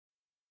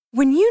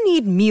When you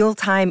need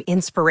mealtime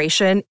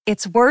inspiration,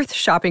 it's worth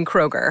shopping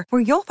Kroger,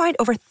 where you'll find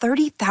over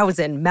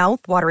 30,000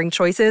 mouth-watering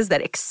choices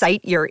that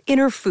excite your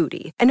inner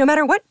foodie. And no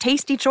matter what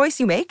tasty choice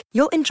you make,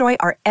 you'll enjoy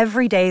our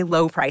everyday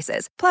low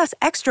prices, plus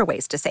extra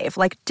ways to save,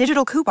 like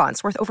digital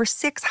coupons worth over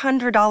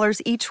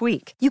 $600 each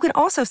week. You can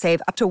also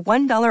save up to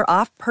 $1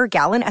 off per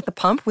gallon at the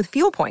pump with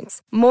fuel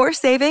points. More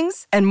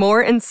savings and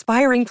more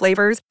inspiring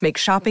flavors make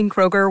shopping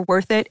Kroger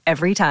worth it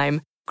every time.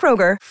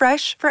 Kroger,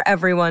 fresh for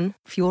everyone.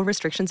 Fuel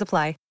restrictions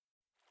apply.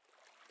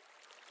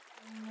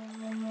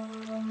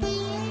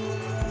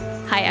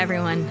 Hi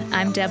everyone,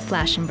 I'm Deb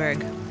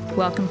Flashenberg.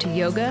 Welcome to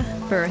Yoga,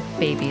 Birth,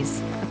 Babies,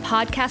 a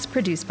podcast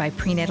produced by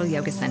Prenatal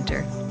Yoga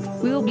Center.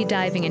 We will be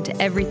diving into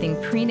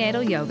everything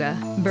prenatal yoga,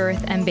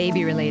 birth, and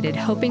baby related,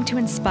 hoping to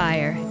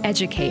inspire,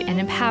 educate, and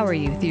empower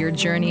you through your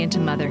journey into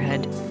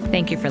motherhood.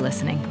 Thank you for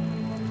listening.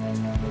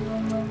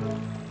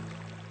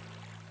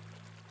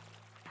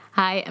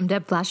 Hi, I'm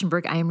Deb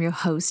Flashenberg. I am your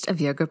host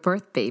of Yoga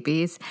Birth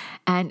Babies.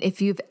 And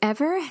if you've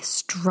ever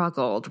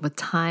struggled with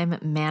time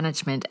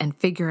management and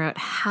figure out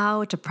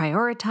how to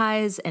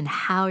prioritize and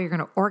how you're going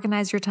to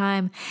organize your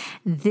time,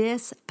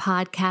 this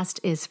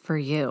podcast is for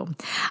you.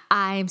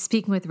 I'm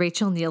speaking with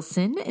Rachel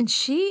Nielson, and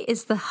she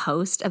is the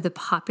host of the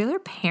popular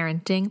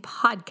parenting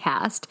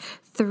podcast,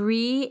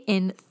 3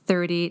 in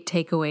 30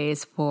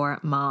 Takeaways for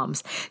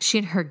Moms. She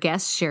and her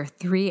guests share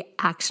 3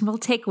 actionable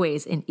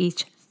takeaways in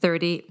each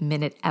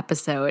 30-minute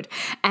episode.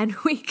 And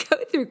we go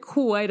through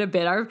quite a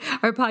bit. Our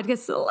podcast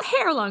is a little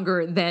hair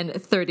longer than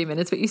 30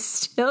 minutes, but you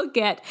still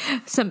get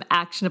some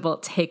actionable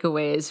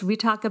takeaways. We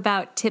talk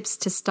about tips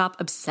to stop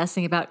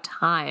obsessing about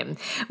time.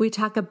 We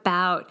talk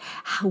about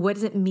what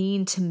does it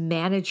mean to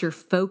manage your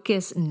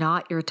focus,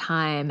 not your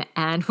time.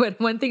 And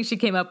one thing she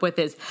came up with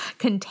is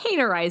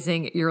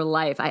containerizing your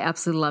life. I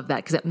absolutely love that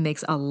because it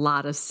makes a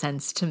lot of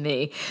sense to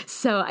me.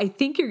 So I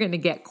think you're going to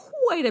get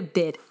quite a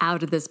bit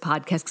out of this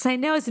podcast because I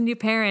know as a new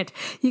parent,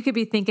 you could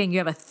be thinking you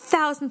have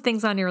 1,000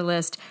 things on your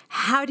list.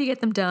 How do you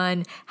get them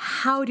done?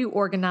 How do you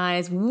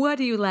organize? What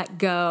do you let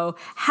go?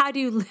 How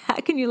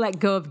can you let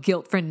go of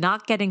guilt for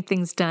not getting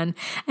things done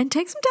and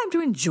take some time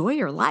to enjoy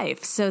your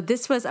life? So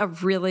this was a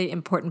really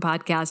important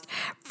podcast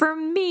for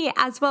me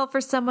as well,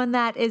 for someone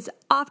that is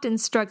often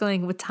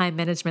struggling with time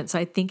management. So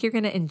I think you're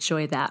going to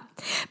enjoy that.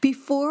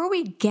 Before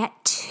we get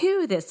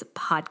to this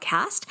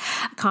podcast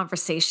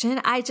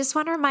conversation, I just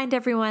want to remind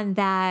everyone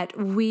that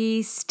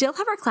we still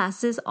have our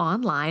classes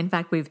online. In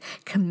fact, we've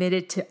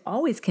committed to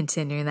always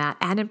continuing that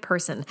and in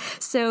person.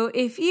 So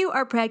if you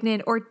are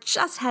pregnant or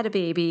just had a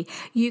baby,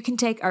 you can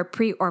take our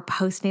pre or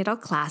postnatal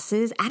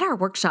classes and our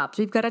workshops.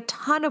 We've got a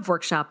ton of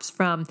workshops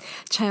from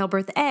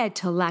childbirth ed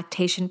to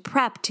lactation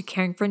prep to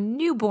caring for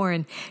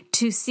newborn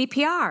to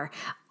CPR.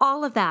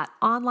 All of that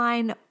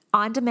online,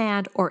 on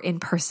demand, or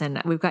in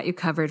person. We've got you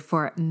covered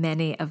for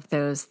many of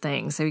those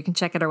things. So you can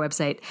check out our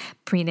website,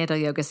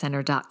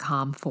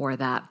 prenatalyogacenter.com, for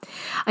that.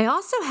 I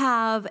also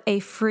have a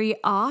free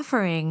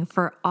offering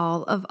for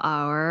all of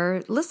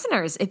our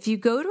listeners. If you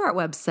go to our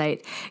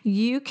website,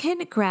 you can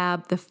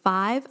grab the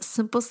 5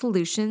 simple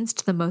solutions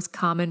to the most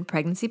common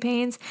pregnancy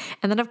pains.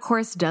 And then, of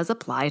course, does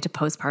apply to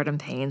postpartum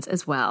pains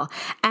as well.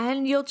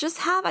 And you'll just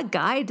have a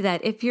guide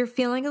that if you're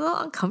feeling a little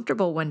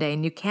uncomfortable one day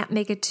and you can't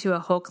make it to a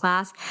whole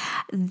class,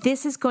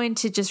 this is going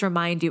to just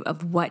remind you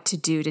of what to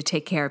do to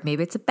take care of.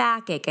 Maybe it's a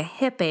backache, a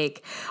hip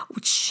ache,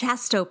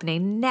 chest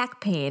opening, neck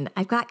pain.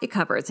 I've got you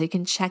covered. So you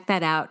can check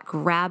that out,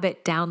 grab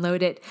it,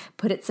 download it,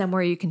 put it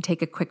somewhere you can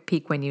take a quick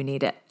peek when you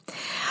need it.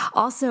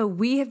 Also,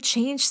 we have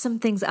changed some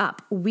things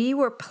up. We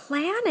were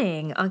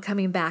planning on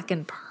coming back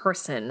in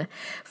person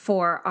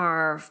for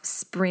our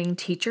spring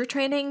teacher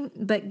training,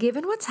 but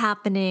given what's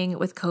happening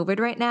with COVID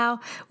right now,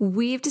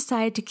 we've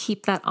decided to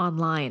keep that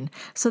online.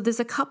 So there's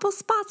a couple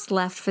spots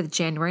left for the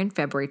January and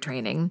February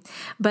training,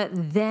 but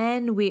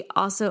then we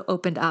also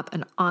opened up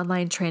an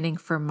online training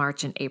for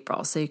March and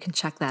April. So you can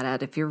check that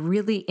out. If you're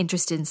really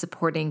interested in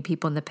supporting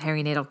people in the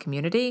perinatal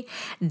community,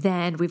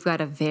 then we've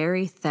got a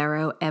very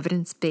thorough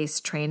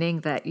evidence-based training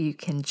that you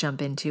can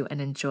jump into and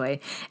enjoy.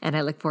 And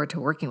I look forward to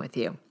working with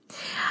you.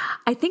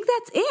 I think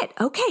that's it.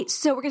 Okay,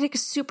 so we're going to take a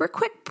super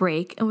quick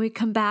break. And when we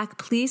come back,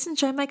 please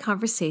enjoy my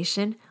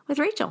conversation with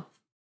Rachel.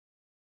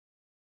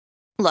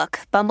 Look,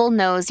 Bumble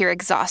knows you're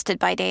exhausted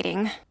by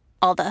dating.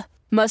 All the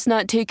must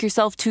not take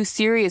yourself too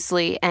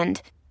seriously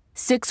and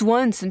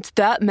 6'1" since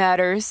that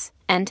matters.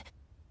 And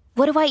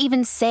what do I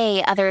even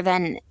say other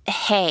than,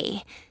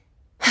 hey?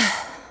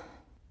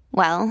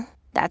 Well,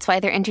 that's why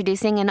they're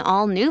introducing an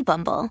all-new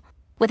Bumble.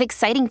 With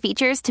exciting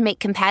features to make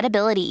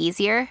compatibility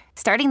easier,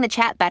 starting the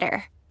chat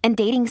better, and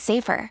dating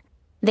safer.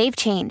 They've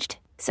changed,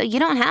 so you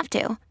don't have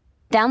to.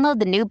 Download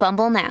the new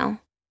Bumble now.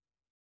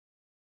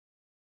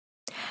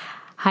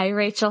 Hi,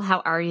 Rachel. How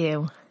are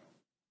you?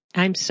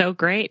 I'm so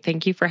great.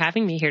 Thank you for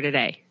having me here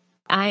today.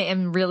 I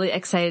am really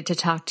excited to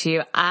talk to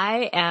you.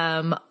 I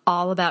am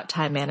all about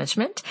time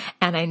management,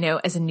 and I know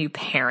as a new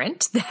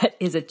parent that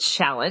is a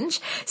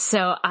challenge.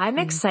 So I'm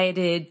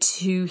excited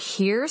to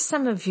hear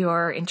some of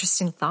your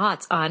interesting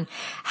thoughts on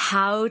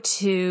how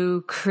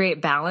to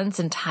create balance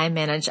and time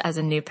manage as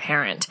a new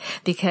parent,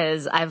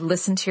 because I've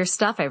listened to your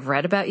stuff, I've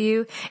read about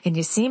you, and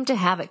you seem to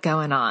have it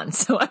going on.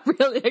 So I'm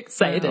really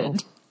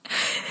excited.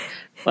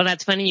 Well,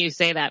 that's funny you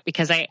say that,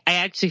 because I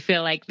actually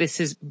feel like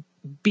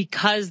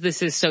because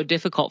this is so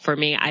difficult for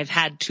me, I've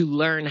had to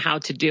learn how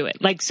to do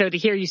it. Like, so to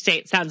hear you say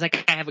it sounds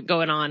like I have it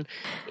going on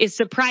is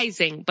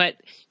surprising, but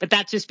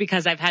that's just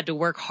because I've had to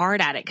work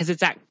hard at it, because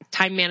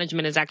time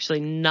management is actually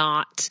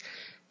not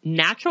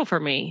natural for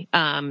me.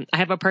 I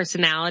have a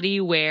personality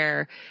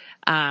where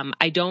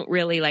I don't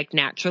really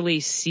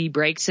naturally see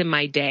breaks in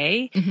my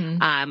day. Mm-hmm.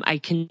 I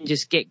can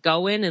just get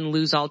going and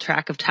lose all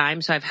track of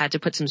time. So I've had to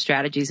put some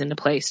strategies into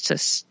place to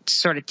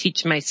sort of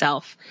teach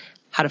myself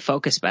how to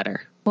focus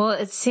better. Well,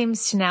 it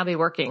seems to now be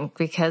working,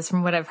 because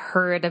from what I've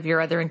heard of your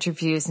other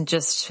interviews and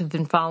just have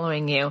been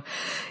following you,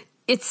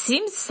 it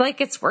seems like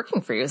it's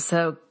working for you.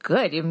 So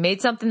good. You've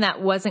made something that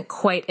wasn't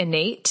quite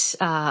innate,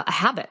 a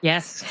habit.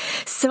 Yes.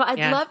 So I'd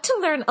love to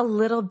learn a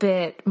little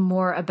bit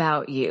more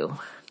about you.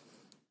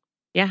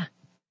 Yeah.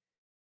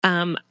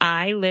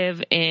 I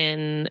live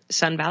in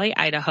Sun Valley,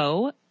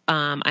 Idaho.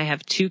 I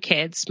have 2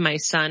 kids. My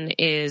son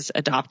is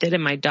adopted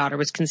and my daughter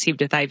was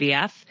conceived with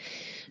IVF.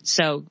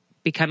 So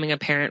becoming a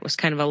parent was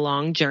kind of a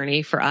long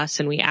journey for us,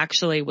 and we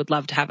actually would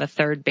love to have a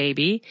 3rd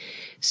baby.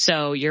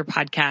 So your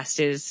podcast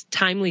is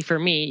timely for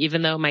me,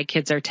 even though my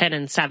kids are 10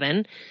 and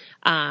 7.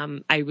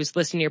 I was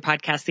listening to your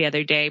podcast the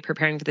other day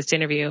preparing for this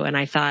interview, and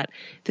I thought,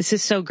 this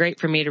is so great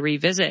for me to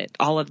revisit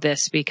all of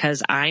this,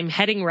 because I'm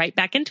heading right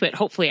back into it.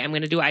 Hopefully I'm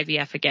going to do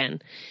IVF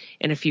again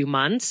in a few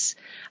months.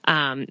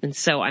 And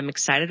so I'm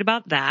excited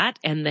about that.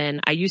 And then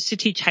I used to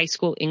teach high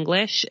school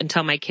English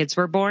until my kids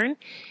were born,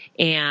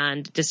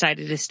 and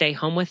decided to stay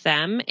home with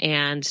them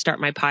and start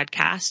my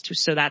podcast.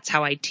 So that's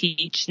how I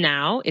teach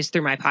now, is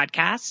through my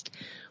podcast,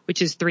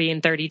 which is 3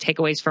 and 30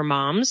 Takeaways for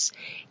Moms.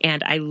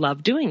 And I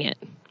love doing it.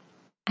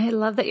 I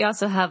love that you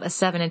also have a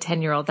 7 and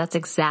 10-year-old. That's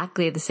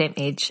exactly the same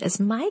age as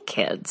my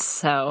kids.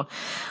 So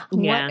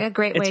what a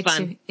great way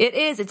to, it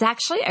is. It's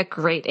actually a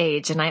great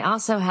age. And I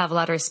also have a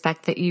lot of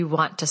respect that you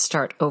want to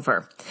start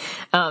over.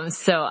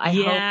 So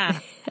I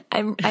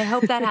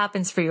hope that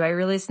happens for you. I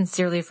really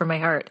sincerely from my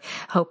heart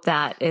hope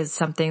that is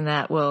something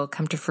that will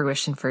come to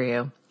fruition for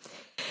you.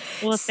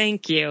 Well,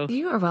 thank you.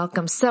 You are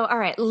welcome. So, all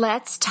right,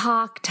 let's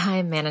talk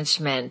time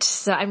management.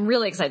 So I'm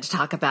really excited to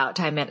talk about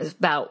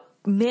about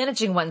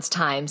managing one's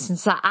time,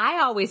 since I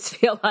always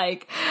feel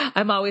like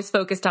I'm always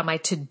focused on my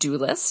to-do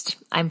list.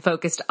 I'm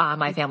focused on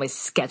my family's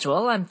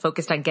schedule. I'm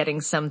focused on getting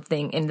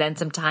something and then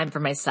some time for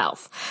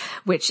myself,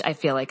 which I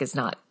feel like is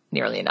not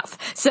nearly enough.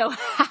 So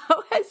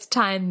how has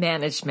time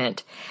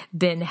management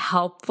been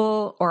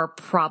helpful or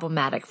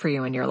problematic for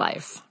you in your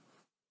life?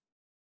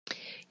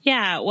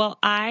 Yeah, well,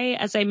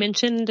 as I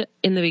mentioned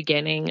in the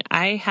beginning,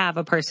 I have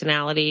a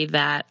personality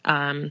that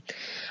I'm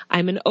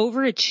an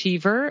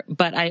overachiever,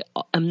 but I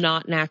am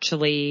not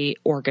naturally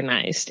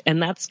organized.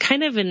 And that's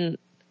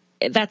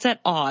that's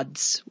at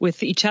odds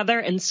with each other.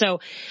 And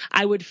so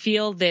I would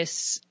feel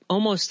this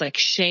almost like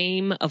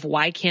shame of,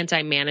 why can't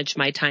I manage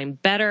my time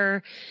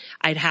better?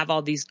 I'd have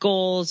all these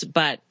goals,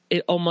 but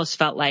it almost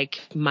felt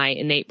like my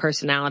innate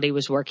personality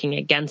was working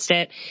against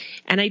it.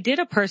 And I did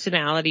a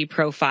personality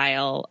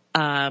profile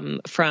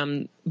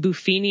from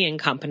Buffini and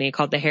Company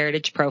called the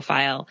Heritage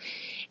Profile.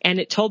 And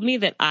it told me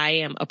that I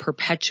am a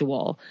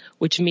perpetual,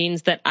 which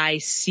means that I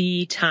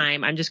see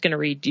time. I'm just going to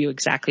read you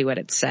exactly what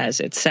it says.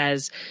 It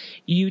says,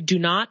 you do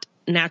not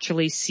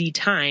naturally see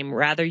time.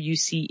 Rather, you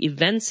see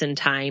events in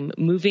time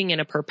moving in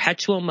a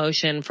perpetual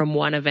motion from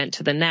one event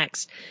to the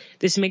next.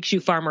 This makes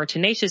you far more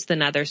tenacious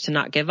than others to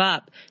not give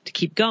up, to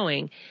keep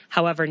going.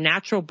 However,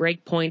 natural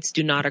break points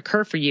do not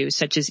occur for you,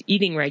 such as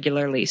eating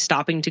regularly,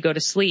 stopping to go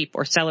to sleep,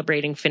 or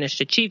celebrating finished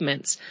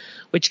achievements,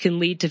 which can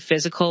lead to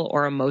physical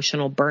or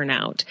emotional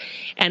burnout.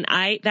 And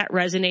that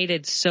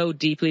resonated so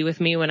deeply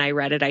with me when I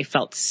read it. I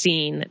felt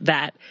seen,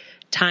 that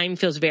time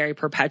feels very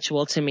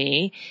perpetual to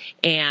me.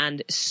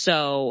 And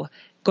so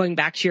going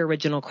back to your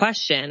original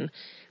question,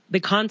 the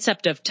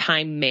concept of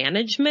time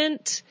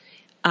management,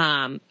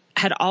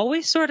 had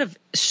always sort of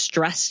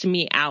stressed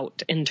me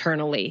out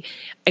internally.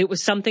 It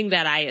was something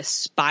that I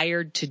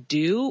aspired to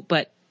do,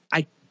 but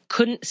I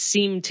couldn't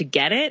seem to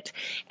get it.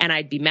 And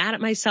I'd be mad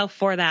at myself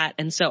for that.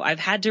 And so I've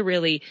had to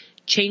really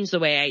change the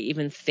way I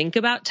even think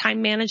about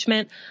time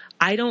management.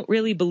 I don't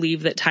really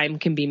believe that time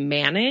can be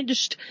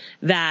managed.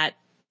 That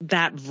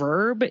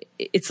verb,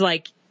 it's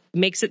like,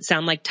 makes it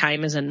sound like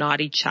time is a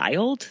naughty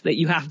child that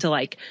you have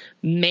to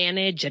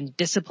manage and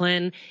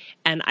discipline.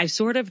 And I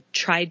sort of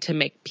tried to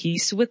make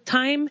peace with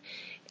time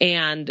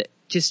and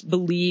just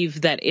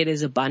believe that it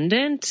is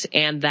abundant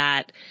and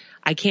that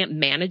I can't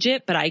manage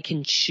it, but I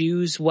can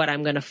choose what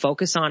I'm going to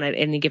focus on at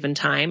any given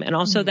time. And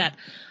also that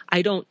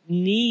I don't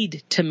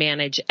need to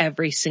manage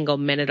every single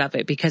minute of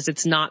it, because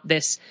it's not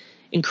this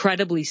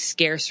incredibly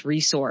scarce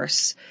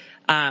resource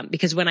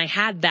Because when I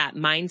had that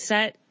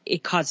mindset,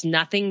 it caused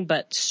nothing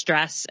but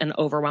stress and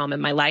overwhelm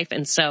in my life.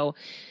 And so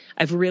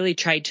I've really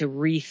tried to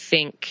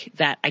rethink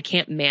that I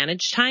can't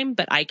manage time,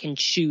 but I can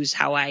choose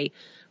how I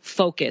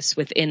focus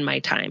within my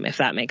time, if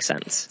that makes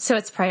sense. So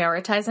it's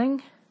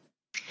prioritizing?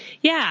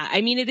 Yeah.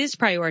 I mean, it is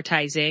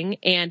prioritizing,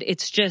 and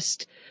it's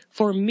just,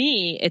 for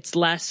me, it's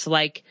less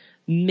like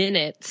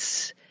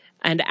minutes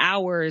and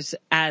hours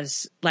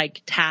as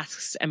like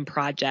tasks and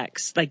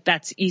projects. Like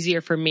that's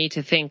easier for me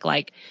to think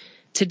like,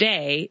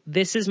 today,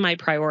 this is my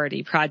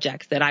priority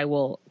project that I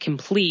will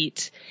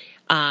complete.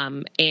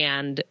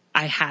 And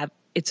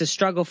it's a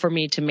struggle for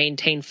me to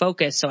maintain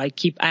focus. So I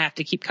have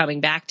to keep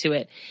coming back to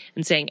it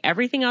and saying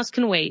everything else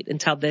can wait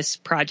until this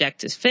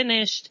project is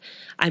finished.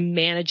 I'm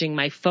managing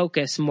my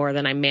focus more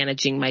than I'm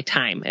managing my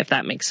time, if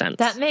that makes sense.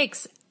 That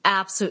makes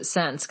absolute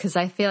sense, because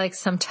I feel like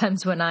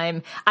sometimes when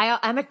I'm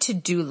a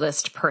to-do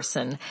list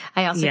person.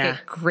 I also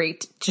get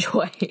great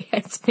joy.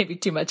 It's maybe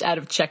too much out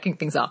of checking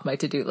things off my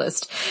to-do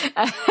list.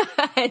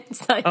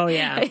 It's like,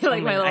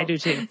 I do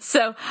too.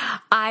 So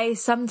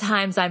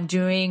sometimes I'm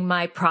doing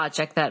my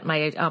project that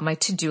my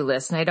to-do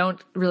list, and I don't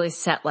really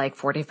set like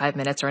 45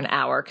 minutes or an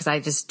hour because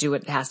I just do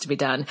what has to be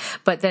done.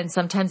 But then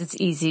sometimes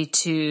it's easy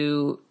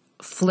to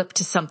flip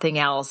to something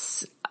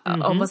else,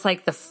 almost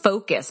like the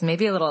focus,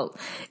 maybe a little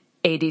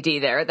ADD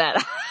there,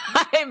 that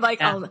I'm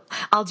like,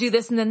 I'll do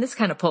this, and then this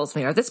kind of pulls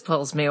me, or this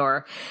pulls me,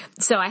 or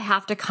so I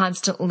have to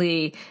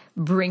constantly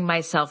bring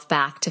myself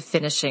back to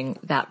finishing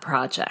that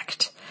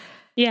project.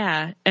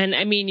 Yeah. And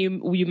I mean,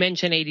 you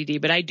mentioned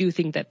ADD, but I do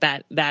think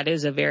that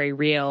is a very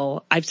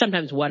real, I've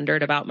sometimes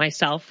wondered about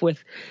myself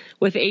with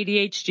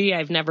ADHD.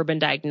 I've never been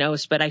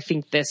diagnosed, but I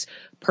think this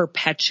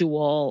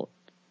perpetual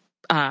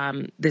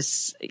that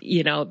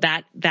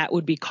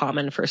would be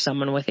common for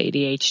someone with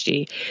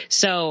ADHD.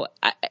 So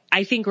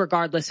I think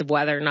regardless of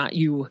whether or not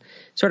you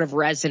sort of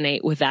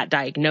resonate with that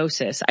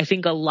diagnosis, I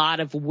think a lot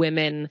of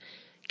women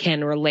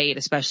can relate,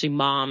 especially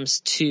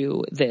moms,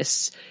 to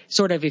this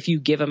sort of, if you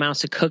give a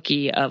mouse a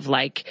cookie, of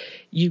like,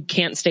 you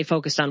can't stay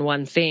focused on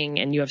one thing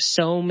and you have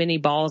so many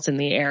balls in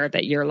the air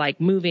that you're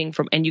like moving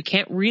from, and you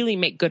can't really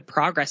make good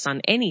progress on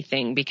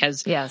anything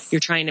because you're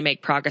trying to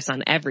make progress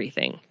on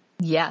everything.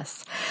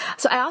 Yes.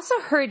 So I also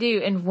heard you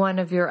in one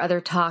of your other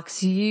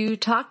talks, you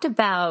talked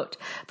about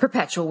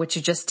perpetual, which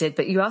you just did,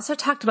 but you also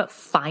talked about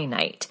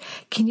finite.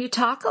 Can you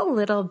talk a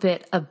little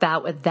bit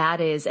about what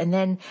that is, and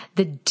then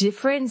the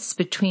difference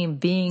between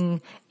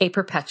being a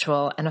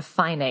perpetual and a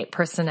finite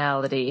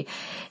personality,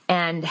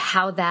 and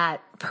how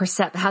that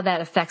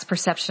affects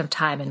perception of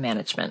time and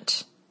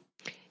management?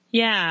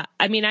 Yeah.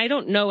 I mean, I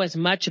don't know as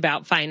much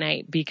about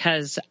finite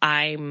because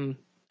I'm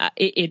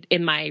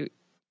in my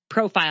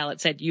profile, it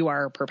said you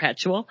are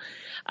perpetual.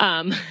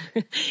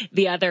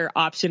 The other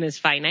option is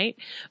finite,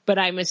 but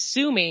I'm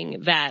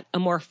assuming that a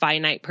more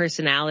finite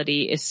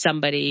personality is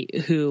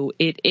somebody who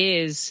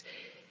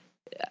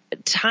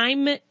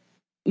time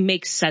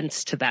makes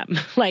sense to them.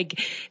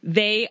 Like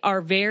they are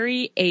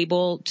very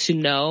able to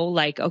know,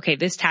 like, okay,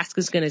 this task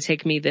is going to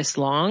take me this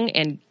long,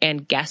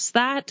 and guess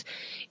that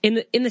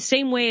in the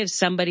same way as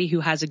somebody who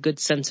has a good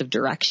sense of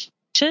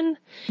direction.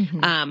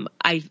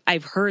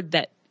 I've heard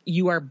that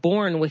you are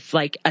born with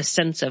like a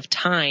sense of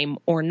time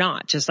or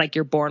not, just like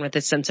you're born with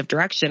a sense of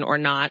direction or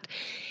not.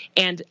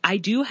 And I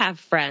do have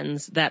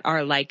friends that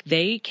are like,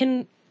 they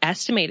can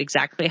estimate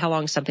exactly how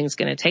long something's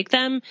going to take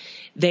them.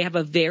 They have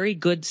a very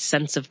good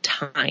sense of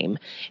time.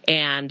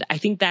 And I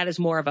think that is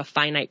more of a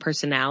finite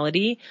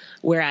personality.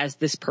 Whereas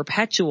this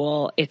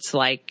perpetual, it's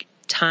like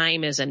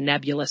time is a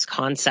nebulous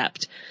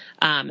concept.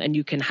 And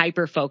you can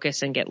hyper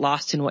focus and get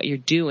lost in what you're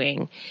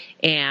doing.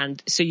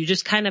 And so you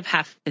just kind of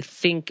have to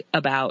think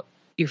about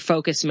your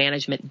focus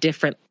management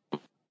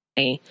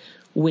differently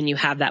when you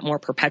have that more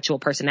perpetual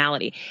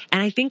personality.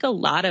 And I think a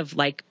lot of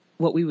like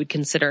what we would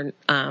consider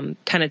kind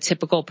of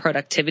typical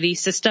productivity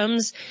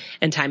systems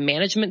and time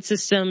management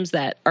systems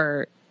that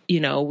are,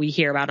 we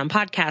hear about on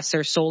podcasts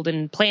or sold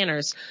in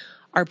planners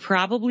are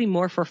probably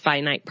more for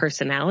finite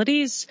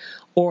personalities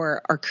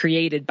or are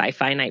created by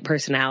finite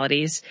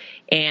personalities.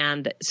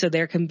 And so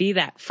there can be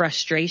that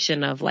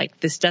frustration of like,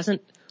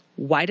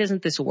 why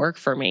doesn't this work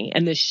for me?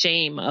 And the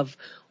shame of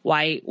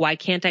why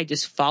can't I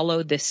just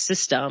follow this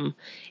system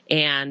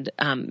and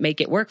make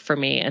it work for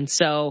me? And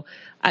so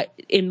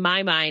in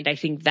my mind, I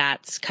think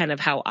that's kind of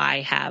how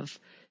I have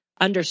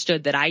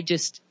understood that I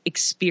just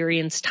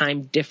experience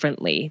time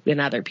differently than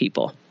other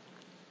people.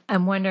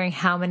 I'm wondering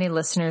how many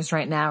listeners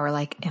right now are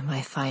like, am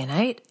I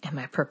finite? Am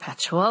I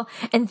perpetual?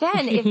 And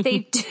then if they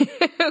do,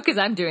 because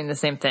I'm doing the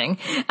same thing,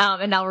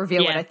 and I'll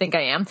reveal what I think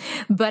I am.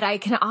 But I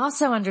can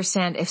also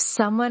understand if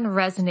someone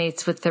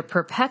resonates with the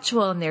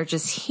perpetual and they're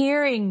just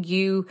hearing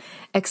you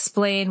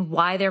explain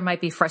why there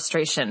might be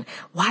frustration.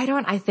 Why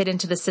don't I fit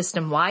into the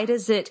system? Why do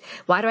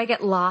I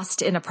get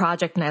lost in a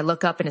project and I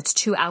look up and it's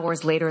 2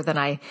 hours later than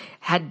I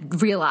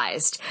had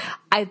realized?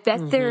 I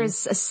bet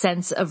there's a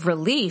sense of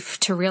relief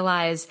to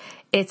realize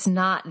it's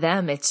not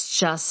them. It's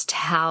just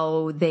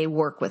how they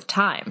work with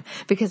time.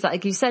 Because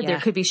like you said, there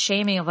could be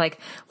shaming of like,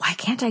 why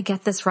can't I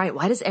get this right?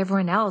 Why does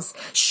everyone else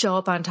show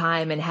up on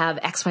time and have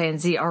X, Y,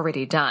 and Z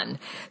already done?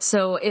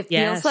 So it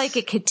feels like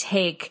it could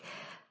take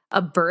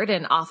a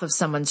burden off of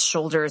someone's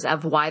shoulders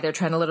of why they're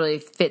trying to literally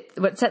fit,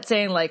 what's that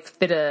saying? Like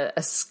fit a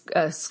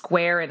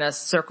square in a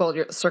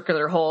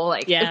circular hole.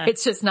 Like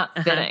it's just not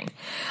fitting.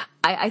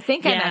 I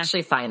think I'm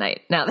actually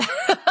finite now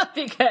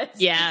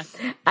because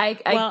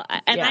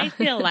I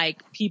feel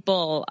like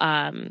people,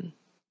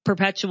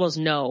 perpetuals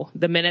know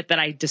the minute that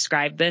I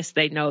describe this,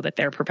 they know that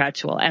they're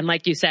perpetual. And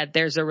like you said,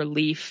 there's a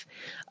relief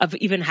of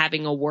even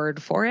having a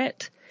word for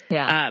it.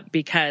 Yeah.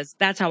 Because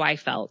that's how I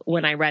felt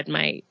when I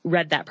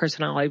read that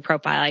personality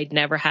profile. I'd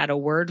never had a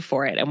word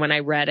for it. And when I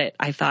read it,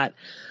 I thought,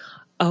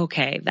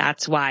 okay,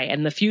 that's why.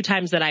 And the few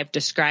times that I've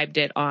described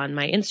it on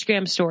my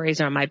Instagram stories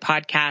or on my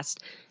podcast,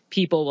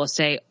 people will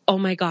say, oh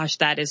my gosh,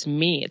 that is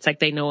me. It's like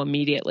they know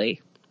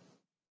immediately.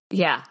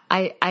 Yeah,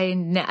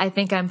 I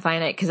think I'm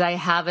finite because I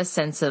have a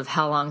sense of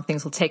how long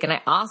things will take. And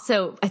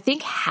I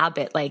think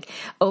habit, like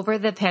over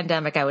the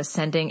pandemic, I was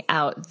sending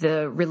out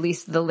the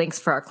links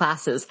for our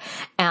classes,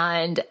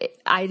 and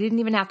I didn't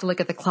even have to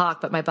look at the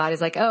clock, but my body's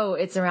like, oh,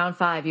 it's around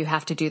 5. You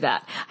have to do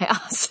that. I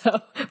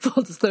also,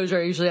 full disclosure,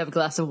 I usually have a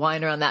glass of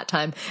wine around that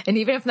time. And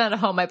even if not at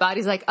home, my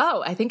body's like,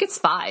 oh, I think it's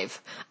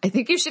 5. I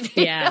think you should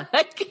be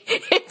like,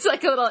 it's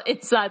like a little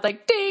inside,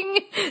 like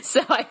ding.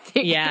 So I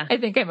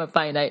think I'm a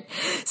finite.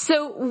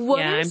 So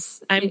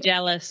I'm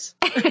jealous.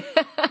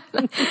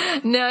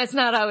 No, it's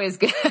not always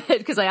good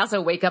because I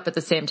also wake up at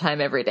the same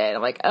time every day. And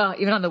I'm like, oh,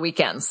 even on the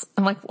weekends,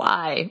 I'm like,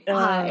 why?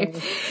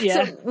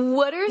 So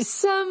what are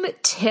some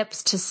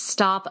tips to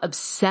stop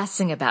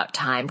obsessing about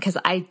time? Because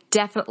I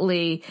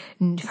definitely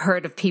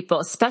heard of people,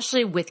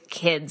 especially with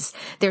kids,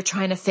 they're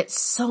trying to fit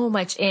so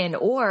much in,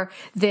 or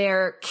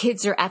their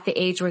kids are at the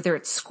age where they're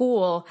at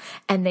school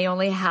and they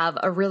only have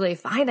a really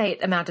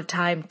finite amount of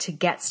time to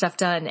get stuff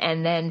done.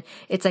 And then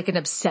it's like an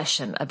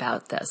obsession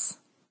about this.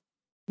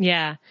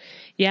 Yeah.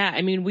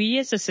 I mean, we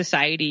as a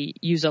society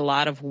use a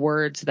lot of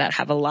words that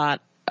have a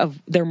lot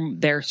of,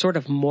 they're sort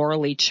of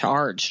morally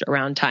charged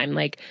around time,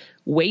 like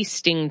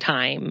wasting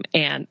time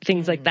and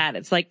things like that.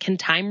 It's like, can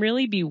time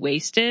really be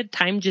wasted?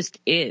 Time just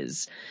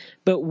is.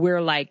 But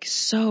we're like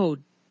so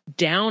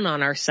down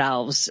on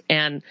ourselves.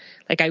 And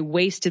like, I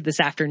wasted this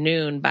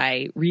afternoon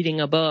by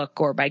reading a book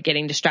or by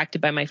getting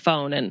distracted by my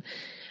phone. And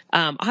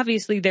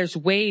obviously there's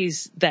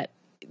ways that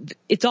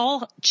it's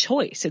all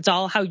choice. It's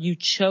all how you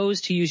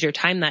chose to use your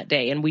time that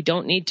day. And we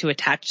don't need to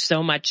attach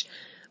so much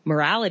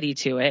morality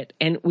to it.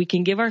 And we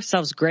can give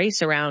ourselves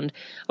grace around,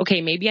 okay,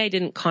 maybe I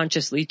didn't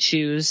consciously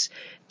choose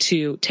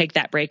to take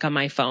that break on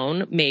my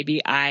phone.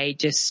 Maybe I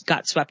just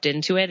got swept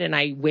into it and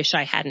I wish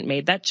I hadn't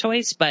made that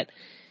choice. But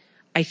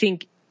I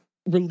think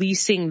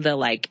releasing the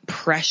like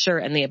pressure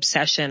and the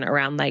obsession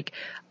around like,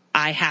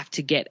 I have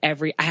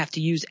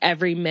to use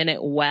every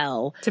minute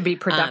well to be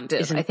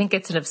productive. I think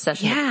it's an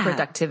obsession with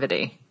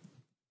productivity.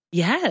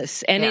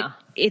 Yes. And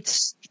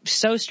it's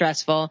so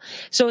stressful.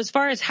 So as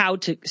far as how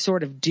to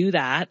sort of do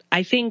that,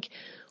 I think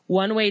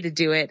one way to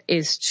do it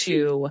is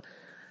to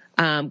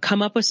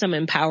come up with some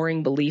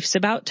empowering beliefs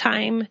about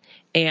time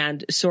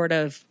and sort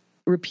of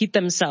repeat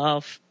them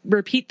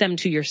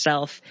to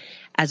yourself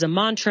as a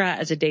mantra,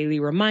 as a daily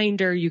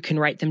reminder. You can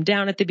write them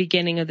down at the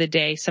beginning of the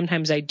day.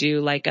 Sometimes I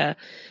do like a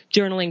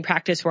journaling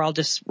practice where I'll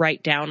just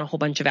write down a whole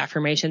bunch of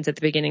affirmations at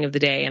the beginning of the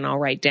day, and I'll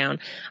write down,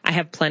 I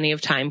have plenty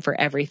of time for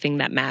everything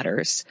that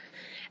matters.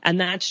 And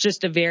that's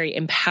just a very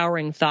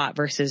empowering thought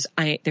versus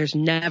there's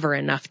never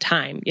enough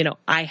time. You know,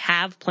 I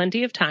have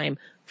plenty of time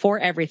for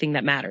everything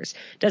that matters.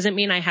 Doesn't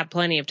mean I have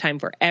plenty of time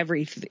for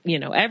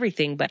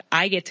everything, but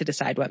I get to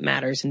decide what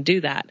matters and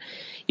do that.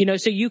 You know,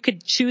 so you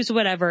could choose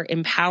whatever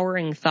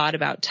empowering thought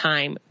about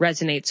time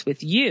resonates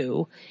with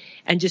you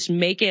and just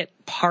make it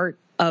part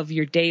of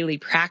your daily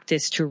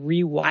practice to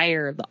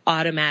rewire the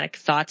automatic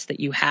thoughts that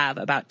you have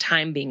about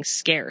time being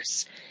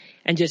scarce,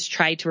 and just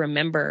try to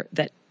remember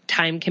that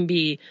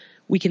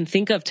we can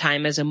think of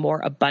time as a more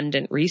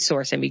abundant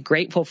resource and be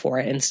grateful for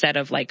it instead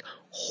of like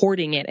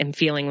hoarding it and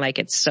feeling like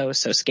it's so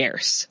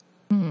scarce.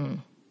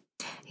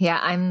 Yeah,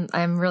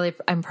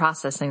 I'm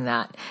processing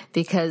that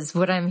because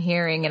what I'm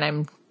hearing and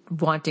I'm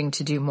wanting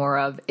to do more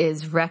of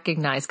is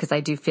recognize, because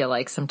I do feel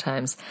like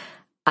sometimes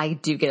I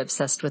do get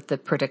obsessed with the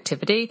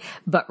productivity,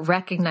 but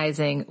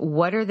recognizing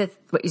what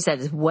you said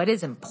is what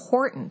is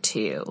important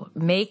to you.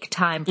 Make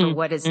time for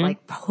what is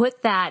like,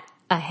 put that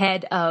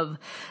ahead of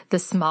the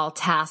small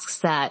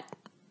tasks that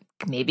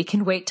maybe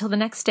can wait till the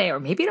next day, or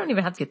maybe you don't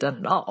even have to get done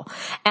at all.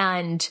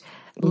 And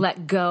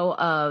let go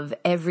of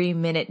every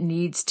minute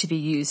needs to be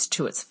used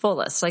to its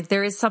fullest. Like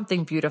there is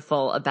something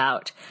beautiful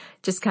about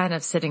just kind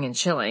of sitting and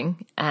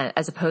chilling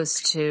as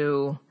opposed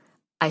to,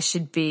 I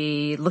should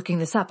be looking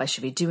this up. I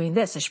should be doing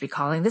this. I should be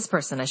calling this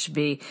person. I should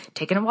be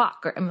taking a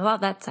walk. Well,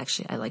 that's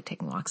actually, I like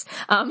taking walks.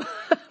 But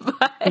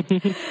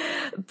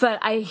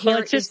I hear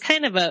it's just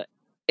kind of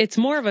it's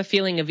more of a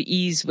feeling of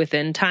ease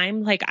within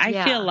time. Like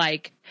I feel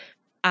like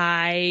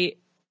I'm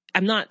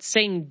not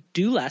saying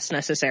do less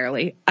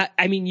necessarily.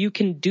 I mean, you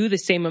can do the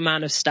same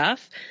amount of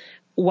stuff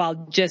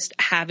while just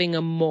having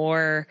a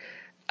more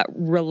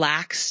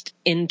relaxed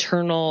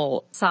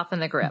internal soften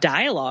the grip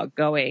dialogue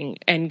going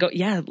and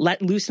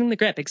loosen the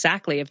grip.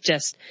 Exactly. Of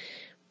just,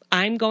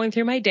 I'm going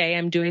through my day.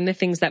 I'm doing the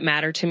things that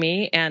matter to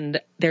me. And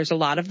there's a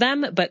lot of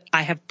them, but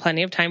I have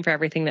plenty of time for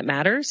everything that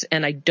matters.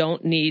 And I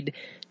don't need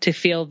to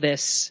feel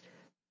this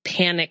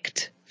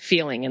panicked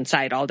feeling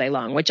inside all day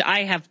long, which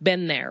I have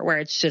been there, where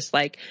it's just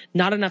like,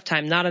 not enough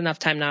time, not enough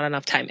time, not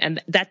enough time.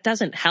 And that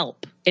doesn't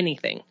help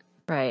anything.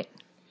 Right.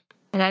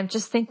 And I'm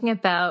just thinking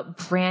about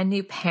brand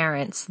new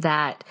parents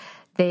that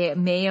they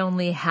may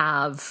only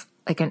have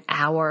like an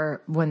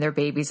hour when their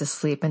baby's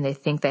asleep and they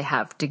think they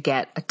have to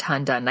get a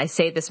ton done. And I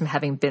say this from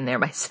having been there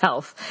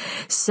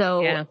myself.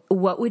 So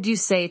what would you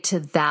say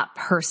to that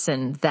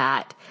person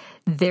that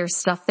there's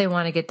stuff they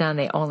want to get done,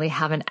 they only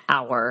have an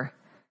hour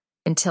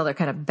until they're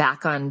kind of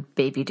back on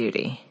baby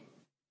duty?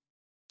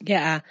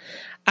 Yeah,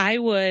 I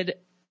would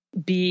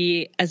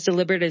be as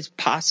deliberate as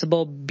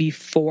possible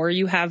before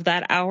you have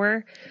that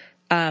hour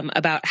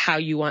about how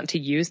you want to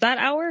use that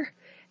hour.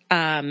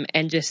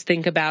 And just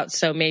think about,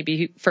 so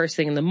maybe first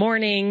thing in the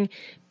morning,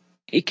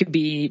 it could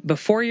be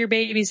before your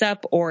baby's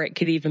up, or it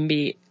could even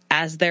be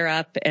as they're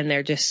up and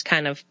they're just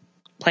kind of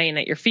playing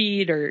at your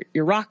feet or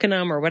you're rocking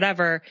them or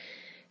whatever.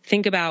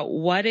 Think about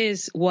what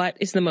is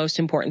the most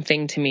important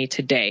thing to me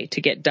today to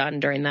get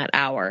done during that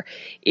hour.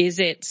 Is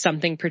it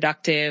something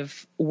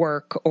productive,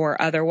 work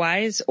or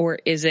otherwise, or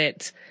is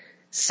it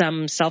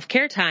some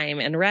self-care time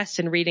and rest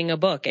and reading a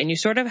book? And you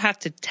sort of have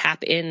to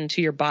tap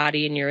into your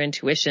body and your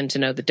intuition to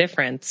know the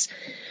difference,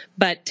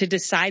 but to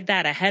decide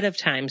that ahead of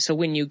time. So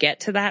when you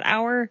get to that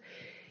hour,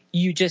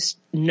 you just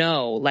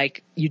know,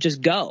 like you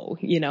just go,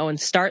 and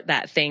start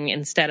that thing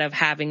instead of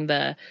having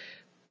the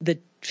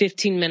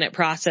 15-minute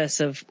process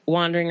of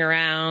wandering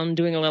around,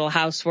 doing a little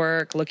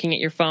housework, looking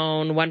at your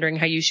phone, wondering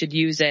how you should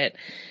use it.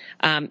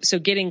 So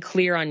getting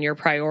clear on your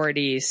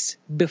priorities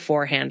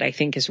beforehand, I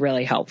think, is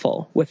really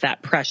helpful with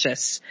that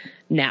precious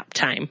nap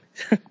time.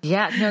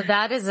 Yeah, no,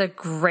 that is a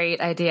great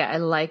idea. I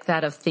like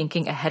that of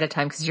thinking ahead of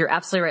time, because you're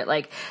absolutely right.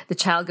 Like the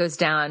child goes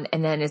down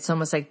and then it's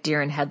almost like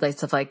deer in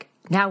headlights of like,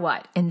 now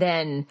what? And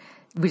then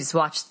we just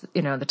watch,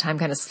 the time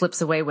kind of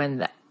slips away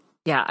when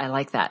yeah, I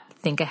like that.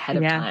 Think ahead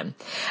of time.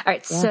 All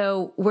right. Yeah.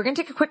 So we're going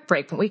to take a quick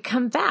break. When we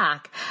come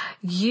back,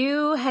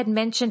 you had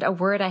mentioned a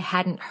word I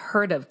hadn't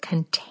heard of,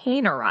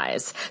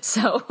 containerize.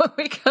 So when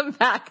we come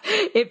back,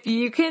 if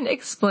you can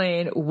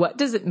explain, what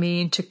does it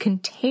mean to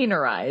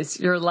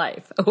containerize your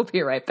life? We'll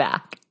be right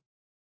back.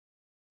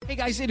 Hey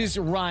guys, it is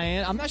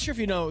Ryan. I'm not sure if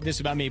you know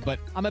this about me, but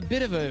I'm a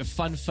bit of a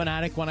fun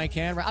fanatic when I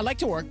can. I like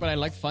to work, but I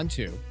like fun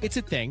too. It's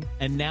a thing.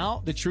 And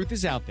now the truth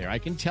is out there. I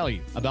can tell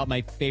you about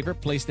my favorite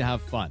place to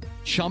have fun.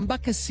 Chumba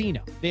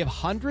Casino. They have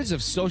hundreds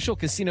of social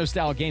casino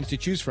style games to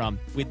choose from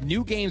with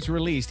new games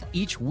released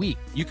each week.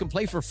 You can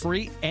play for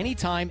free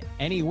anytime,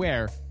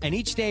 anywhere. And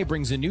each day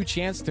brings a new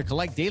chance to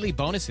collect daily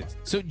bonuses.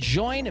 So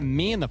join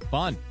me in the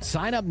fun.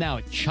 Sign up now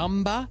at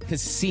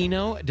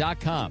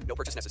ChumbaCasino.com. No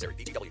purchase necessary.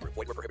 VGW Group.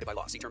 Void where prohibited by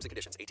law. See terms and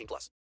conditions.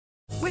 18+.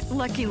 With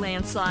Lucky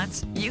Land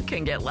Slots, you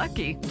can get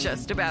lucky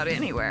just about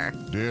anywhere.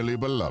 Dearly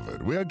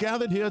beloved, we are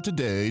gathered here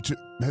today to...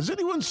 Has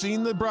anyone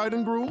seen the bride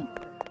and groom?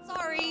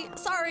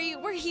 Sorry,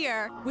 we're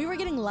here. We were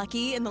getting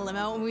lucky in the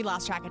limo and we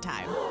lost track of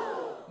time.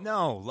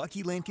 No,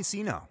 Lucky Land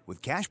Casino,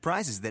 with cash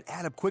prizes that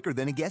add up quicker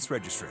than a guest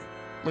registry.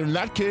 In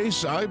that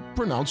case, I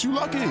pronounce you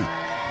lucky.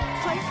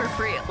 Play for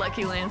free at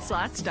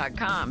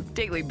LuckyLandSlots.com.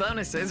 Daily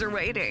bonuses are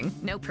waiting.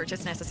 No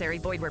purchase necessary.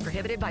 Void where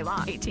prohibited by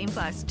law.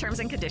 18+. Terms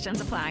and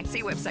conditions apply.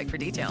 See website for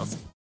details.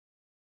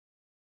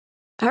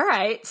 All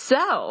right.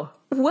 So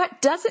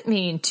what does it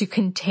mean to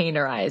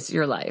containerize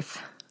your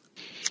life?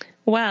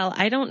 Well,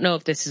 I don't know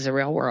if this is a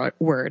real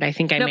word. I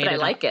think I made it up. I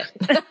like it.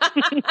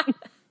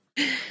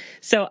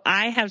 So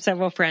I have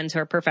several friends who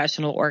are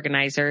professional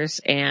organizers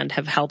and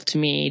have helped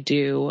me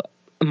do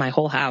my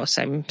whole house.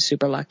 I'm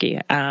super lucky.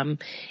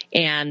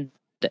 And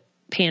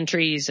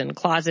pantries and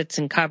closets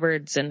and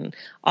cupboards and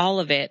all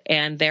of it.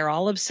 And they're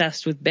all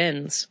obsessed with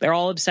bins. They're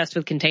all obsessed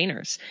with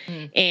containers.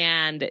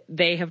 And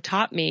they have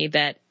taught me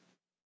that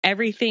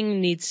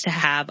everything needs to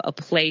have a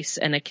place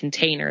and a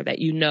container that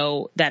you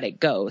know that it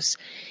goes.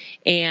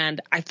 And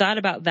I thought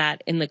about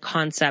that in the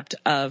concept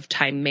of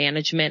time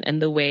management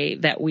and the way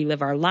that we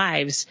live our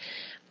lives.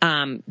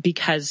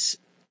 Because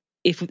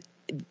if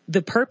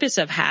the purpose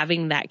of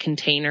having that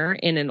container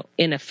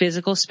in a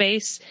physical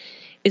space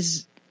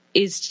is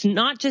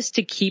not just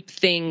to keep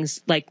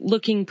things like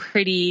looking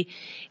pretty.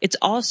 It's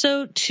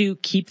also to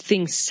keep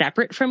things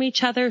separate from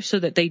each other so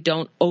that they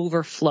don't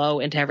overflow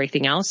into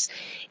everything else.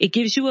 It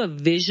gives you a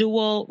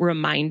visual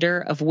reminder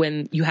of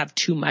when you have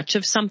too much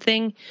of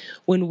something.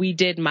 When we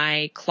did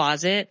my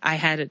closet, I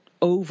had an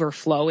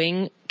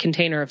overflowing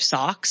container of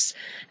socks,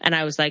 and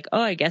I was like,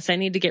 oh, I guess I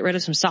need to get rid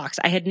of some socks.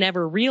 I had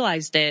never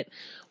realized it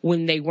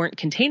when they weren't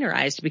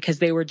containerized because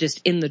they were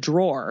just in the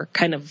drawer,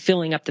 kind of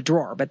filling up the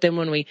drawer. But then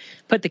when we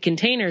put the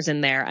containers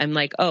in there, I'm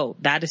like, oh,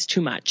 that is too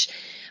much.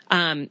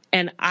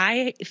 And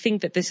I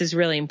think that this is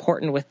really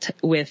important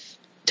with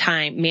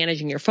time,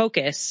 managing your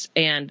focus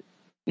and,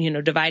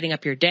 dividing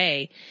up your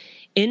day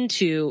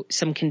into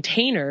some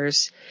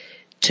containers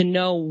to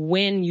know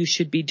when you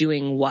should be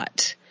doing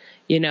what.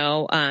 You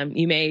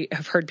may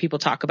have heard people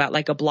talk about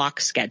like a block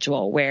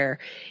schedule where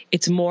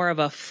it's more of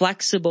a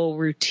flexible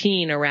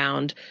routine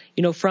around,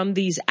 from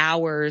these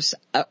hours,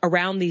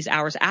 around these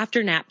hours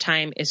after nap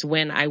time is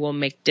when I will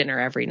make dinner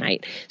every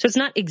night. So it's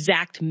not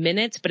exact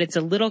minutes, but it's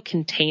a little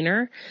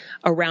container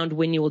around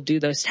when you will do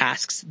those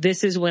tasks.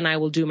 This is when I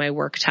will do my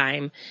work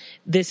time.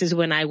 This is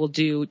when I will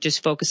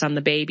just focus on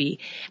the baby,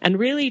 and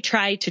really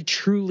try to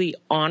truly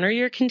honor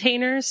your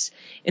containers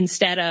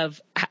instead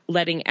of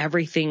letting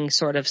everything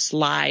sort of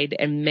slide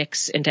and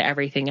mix into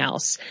everything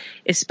else,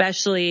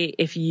 especially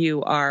if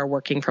you are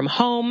working from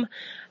home.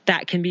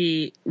 That can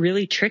be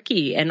really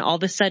tricky. And all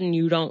of a sudden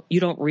you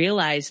don't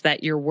realize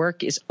that your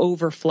work is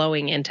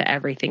overflowing into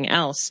everything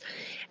else.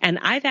 And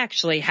I've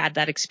actually had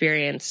that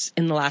experience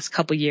in the last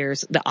couple of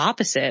years, the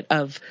opposite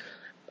of,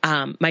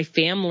 my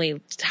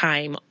family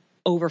time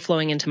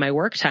overflowing into my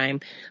work time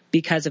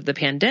because of the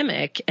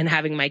pandemic and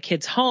having my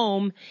kids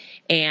home.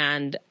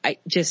 And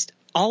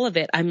all of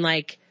it, I'm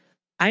like,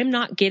 I'm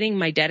not getting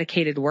my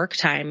dedicated work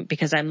time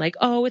because I'm like,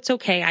 oh, it's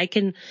okay. I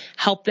can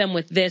help them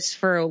with this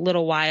for a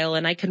little while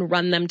and I can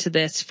run them to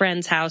this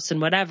friend's house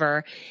and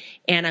whatever.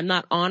 And I'm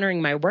not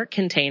honoring my work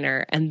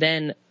container. And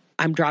then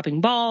I'm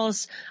dropping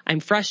balls. I'm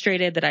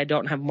frustrated that I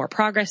don't have more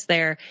progress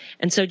there.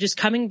 And so just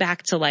coming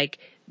back to like,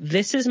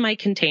 this is my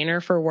container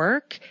for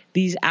work,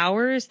 these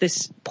hours,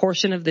 this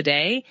portion of the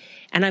day,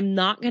 and I'm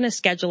not going to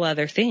schedule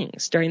other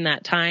things during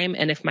that time.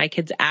 And if my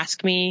kids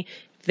ask me,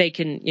 they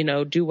can,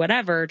 do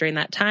whatever during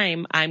that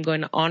time, I'm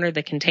going to honor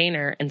the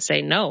container and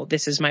say, no,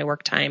 this is my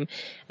work time,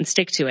 and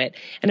stick to it.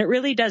 And it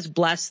really does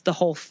bless the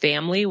whole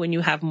family when you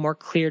have more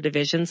clear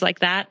divisions like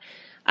that.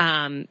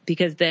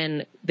 Because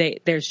then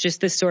there's just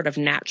this sort of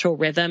natural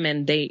rhythm,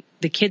 and the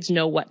kids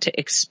know what to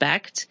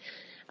expect,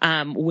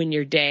 when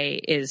your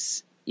day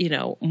is,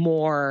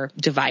 more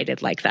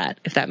divided like that,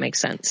 if that makes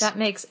sense. That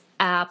makes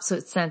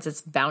absolute sense.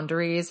 It's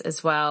boundaries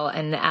as well,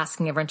 and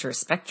asking everyone to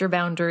respect your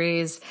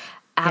boundaries.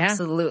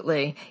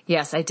 Absolutely. Yeah.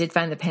 Yes. I did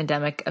find the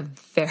pandemic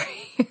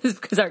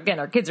because our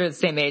kids are the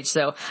same age.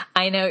 So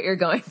I know what you're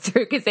going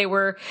through, because they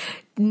were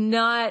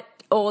not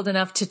old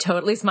enough to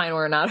at least mine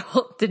were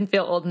not didn't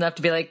feel old enough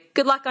to be like,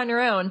 good luck on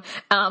your own.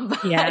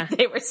 But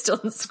they were still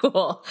in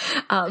school.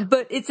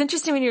 But it's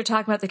interesting when you're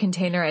talking about the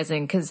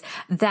containerizing, because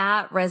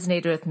that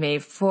resonated with me.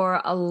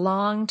 For a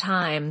long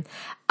time,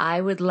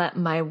 I would let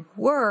my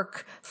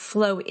work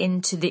flow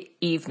into the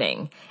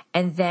evening.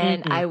 And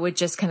then I would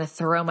just kind of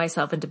throw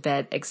myself into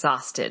bed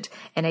exhausted.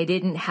 And I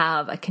didn't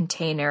have a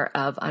container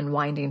of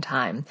unwinding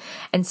time.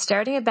 And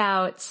starting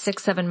about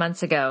 6-7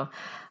 months ago,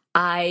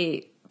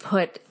 I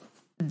put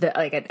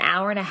an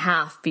hour and a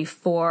half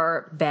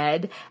before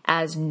bed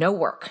as no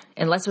work,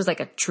 unless it was like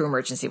a true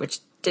emergency, which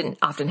didn't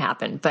often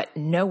happen, but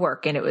no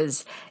work. And it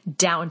was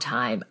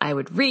downtime. I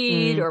would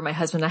read, or my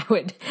husband and I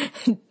would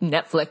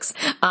Netflix,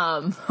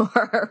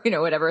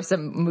 or, whatever,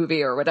 some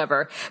movie or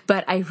whatever.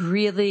 But I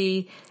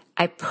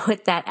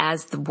put that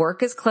as the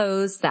work is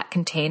closed, that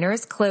container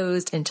is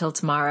closed until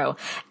tomorrow.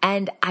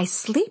 And I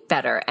sleep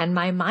better and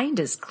my mind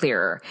is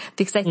clearer,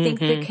 because I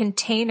think the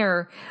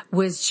container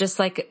was just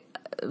like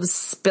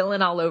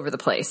spilling all over the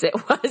place. It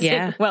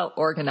wasn't well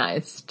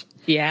organized.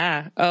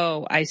 Yeah.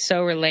 Oh, I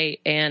so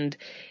relate. And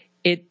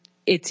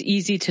it's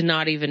easy to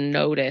not even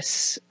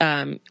notice,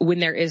 when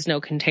there is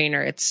no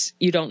container.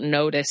 You don't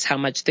notice how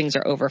much things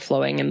are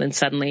overflowing. And then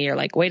suddenly you're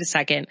like, wait a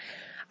second,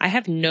 I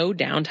have no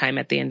downtime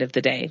at the end of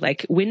the day.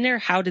 Like,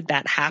 how did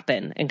that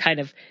happen? And kind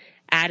of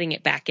adding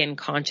it back in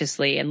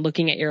consciously and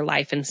looking at your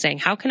life and saying,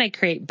 how can I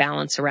create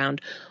balance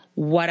around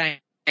what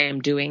I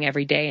am doing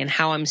every day and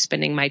how I'm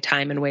spending my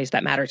time in ways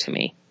that matter to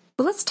me?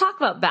 Well, let's talk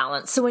about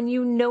balance. So when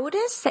you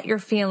notice that you're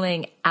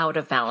feeling out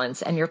of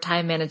balance and your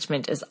time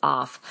management is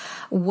off,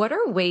 what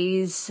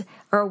ways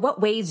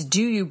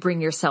do you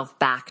bring yourself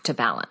back to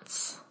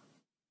balance?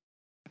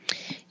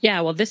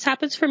 Yeah, well, this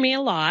happens for me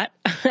a lot.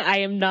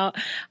 I am not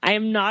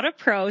a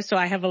pro, so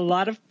I have a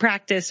lot of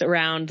practice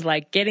around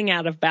like getting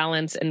out of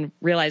balance and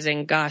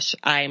realizing, gosh,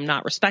 I'm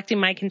not respecting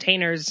my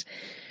containers.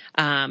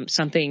 I'm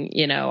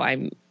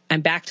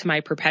back to my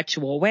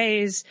perpetual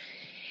ways.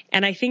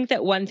 And I think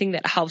that one thing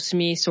that helps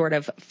me sort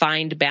of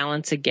find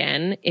balance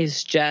again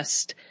is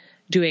just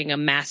doing a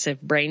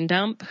massive brain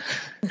dump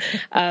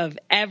of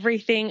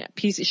everything,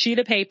 sheet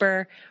of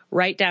paper,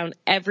 write down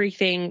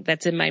everything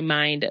that's in my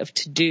mind of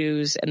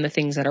to-dos and the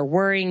things that are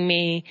worrying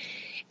me.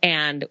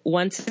 And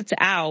once it's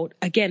out,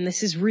 again,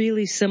 this is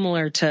really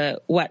similar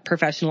to what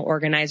professional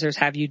organizers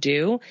have you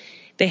do.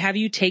 They have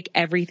you take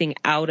everything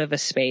out of a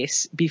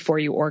space before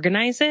you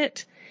organize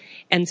it.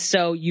 And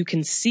so you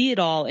can see it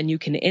all and you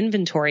can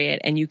inventory it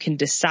and you can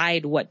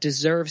decide what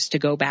deserves to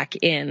go back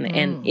in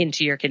and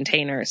into your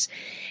containers.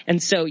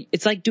 And so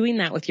it's like doing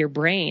that with your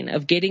brain,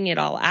 of getting it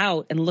all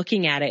out and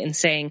looking at it and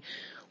saying,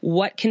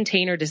 what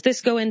container does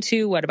this go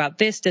into? What about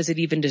this? Does it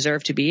even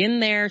deserve to be in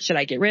there? Should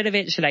I get rid of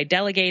it? Should I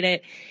delegate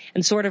it?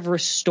 And sort of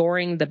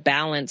restoring the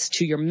balance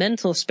to your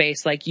mental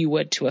space like you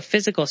would to a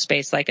physical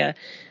space, like a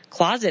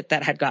closet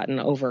that had gotten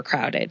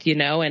overcrowded,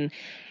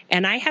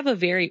 and I have a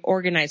very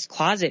organized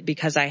closet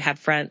because I have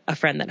a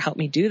friend that helped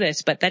me do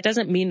this, but that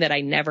doesn't mean that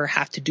I never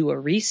have to do a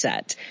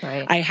reset.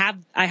 Right.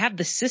 I have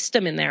the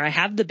system in there. I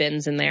have the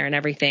bins in there and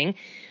everything,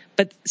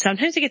 but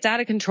sometimes it gets out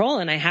of control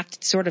and I have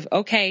to sort of,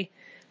 okay,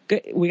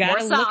 we got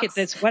to look at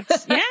this.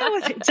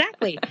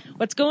 Exactly.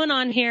 What's going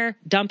on here?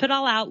 Dump it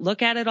all out,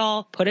 look at it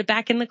all, put it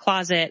back in the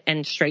closet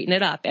and straighten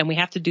it up. And we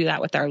have to do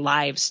that with our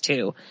lives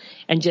too.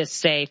 And just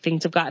say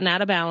things have gotten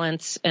out of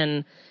balance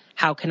and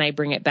how can I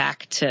bring it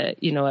back to,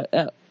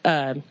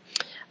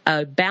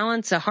 a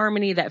balance, a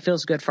harmony that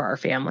feels good for our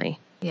family.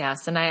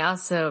 Yes. And I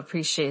also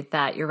appreciate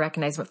that you're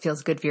recognizing what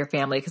feels good for your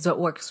family, because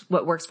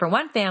what works for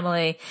one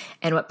family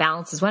and what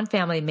balances one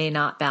family may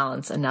not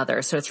balance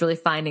another. So it's really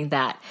finding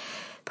that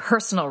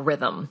personal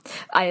rhythm.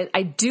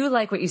 I do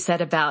like what you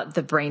said about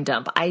the brain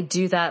dump. I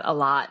do that a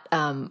lot,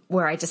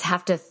 where I just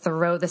have to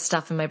throw the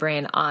stuff in my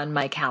brain on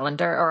my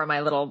calendar or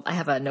I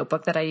have a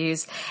notebook that I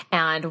use.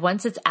 And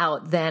once it's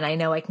out, then I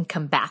know I can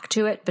come back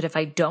to it. But if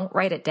I don't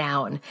write it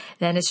down,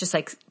 then it's just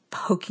like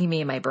poking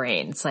me in my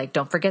brain. It's like,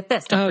 don't forget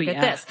this, don't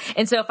forget this.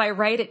 And so if I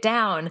write it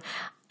down,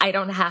 I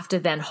don't have to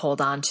then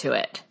hold on to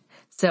it.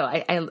 So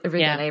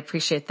I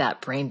appreciate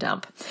that brain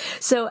dump.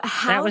 So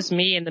that was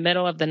me in the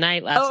middle of the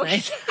night last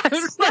night.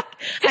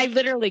 I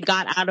literally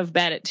got out of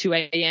bed at 2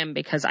 a.m.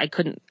 because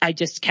I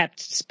just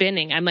kept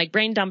spinning. I'm like,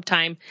 brain dump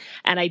time.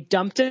 And I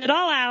dumped it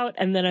all out.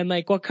 And then I'm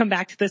like, we'll come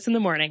back to this in the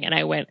morning. And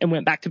I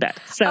went back to bed.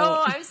 So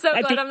I'm so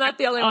glad I'm not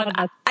the only one.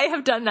 I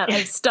have done that.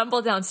 I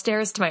stumble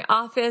downstairs to my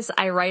office.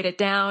 I write it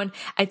down.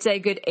 I'd say a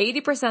good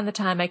 80% of the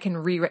time I can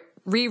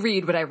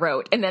reread what I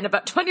wrote. And then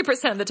about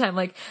 20% of the time,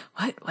 like,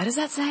 what does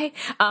that say?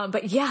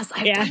 But yes,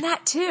 I've done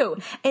that too.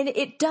 And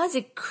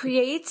it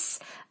creates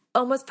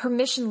almost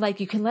permission,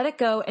 like you can let it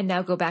go and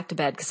now go back to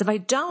bed. Because if I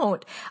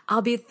don't,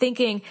 I'll be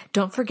thinking,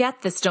 don't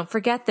forget this.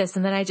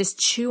 And then I just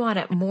chew on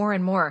it more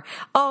and more.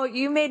 Oh,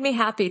 you made me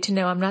happy to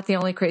know I'm not the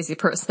only crazy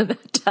person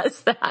that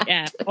does that.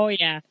 Yeah. Oh,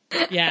 yeah.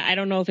 Yeah. I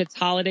don't know if it's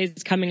holidays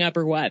coming up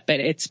or what, but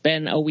it's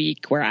been a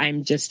week where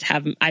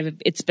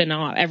it's been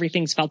off.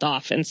 Everything's felt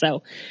off. And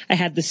so I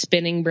had the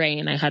spinning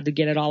brain. I had to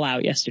get it all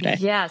out yesterday.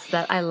 Yes.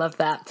 I love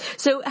that.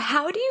 So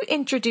how do you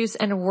introduce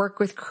and work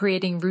with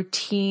creating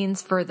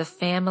routines for the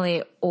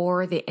family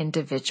or the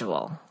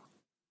individual?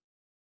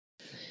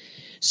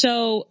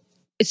 So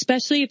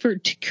especially if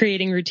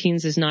creating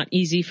routines is not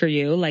easy for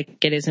you,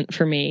 like it isn't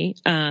for me,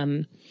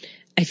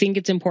 I think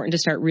it's important to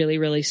start really,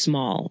 really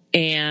small.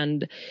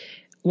 And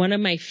one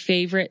of my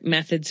favorite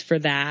methods for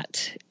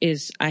that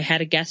is I had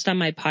a guest on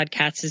my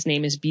podcast. His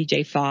name is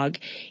BJ Fogg.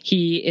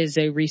 He is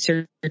a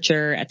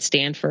researcher at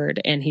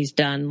Stanford, and he's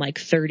done like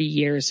 30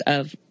 years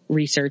of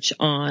research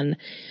on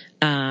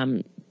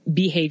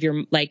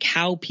behavior, like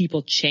how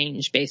people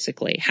change,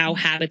 basically, how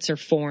habits are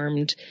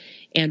formed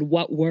and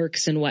what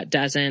works and what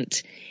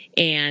doesn't.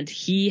 And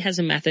he has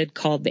a method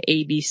called the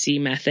ABC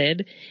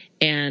method,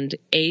 and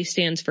A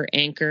stands for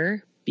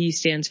anchor, B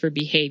stands for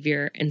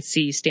behavior, and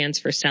C stands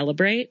for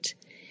celebrate.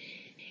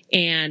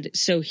 And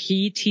so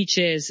he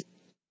teaches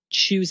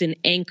choose an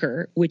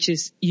anchor, which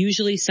is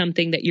usually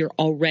something that you're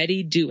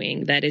already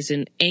doing, that is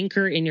an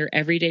anchor in your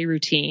everyday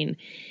routine,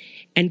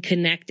 and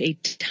connect a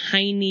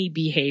tiny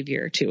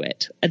behavior to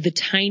it, the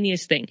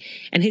tiniest thing.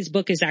 And his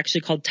book is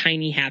actually called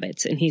Tiny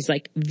Habits. And he's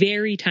like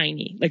very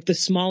tiny, like the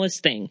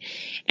smallest thing,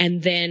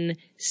 and then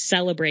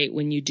celebrate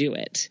when you do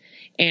it.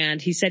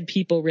 And he said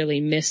people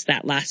really miss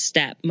that last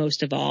step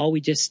most of all.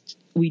 We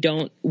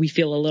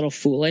feel a little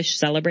foolish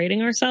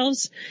celebrating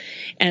ourselves.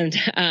 And,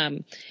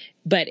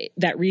 but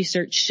that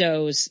research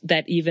shows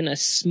that even a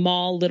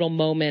small little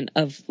moment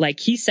of, like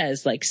he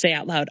says, like say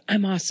out loud,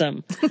 I'm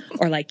awesome,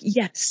 or like,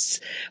 yes,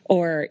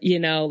 or,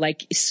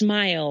 like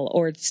smile,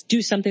 or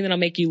do something that'll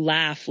make you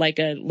laugh, like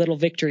a little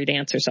victory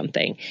dance or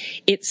something.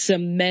 It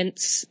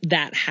cements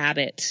that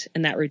habit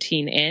and that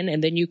routine in,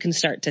 and then you can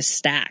start to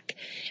stack,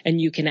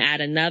 and you can add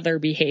another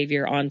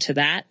behavior onto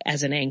that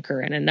as an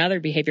anchor and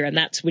another behavior. And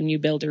that's when you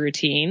build a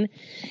routine.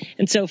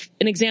 And so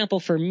an example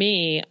for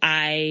me,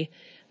 I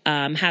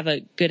have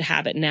a good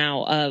habit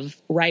now of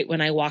right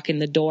when I walk in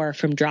the door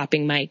from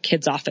dropping my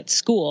kids off at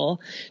school.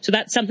 So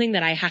that's something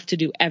that I have to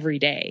do every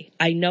day.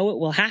 I know it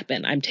will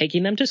happen. I'm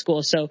taking them to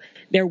school. So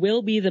there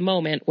will be the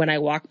moment when I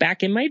walk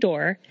back in my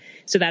door.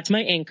 So that's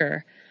my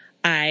anchor.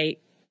 I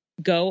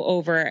go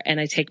over and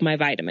I take my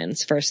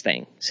vitamins first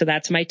thing. So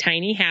that's my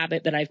tiny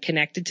habit that I've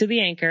connected to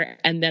the anchor.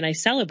 And then I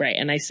celebrate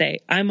and I say,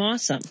 I'm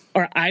awesome,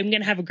 or I'm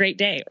going to have a great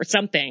day, or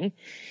something.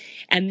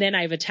 And then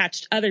I've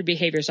attached other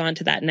behaviors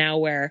onto that now,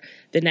 where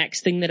the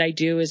next thing that I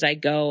do is I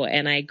go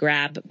and I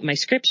grab my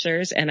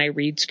scriptures and I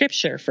read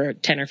scripture for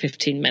 10 or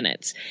 15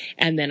 minutes.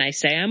 And then I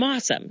say, I'm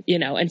awesome,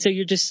 and so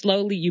you're just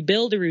slowly, you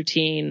build a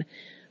routine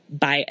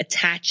by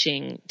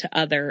attaching to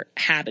other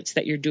habits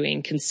that you're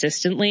doing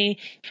consistently.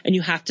 And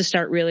you have to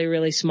start really,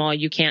 really small.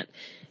 You can't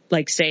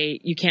like say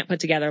you can't put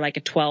together like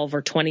a 12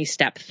 or 20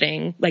 step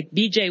thing. Like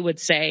BJ would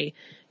say,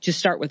 just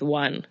start with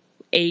one,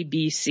 A,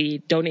 B,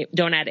 C. Don't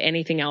add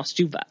anything else.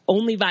 Do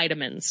only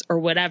vitamins or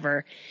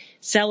whatever.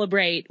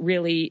 Celebrate,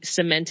 really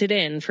cement it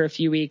in for a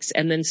few weeks,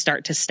 and then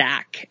start to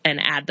stack and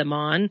add them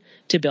on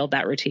to build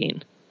that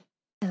routine.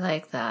 I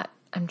like that.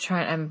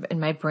 I'm in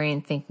my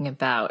brain thinking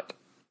about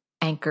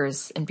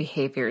anchors and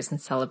behaviors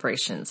and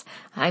celebrations.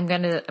 I'm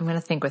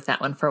gonna think with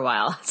that one for a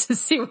while to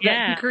see what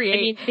I can create.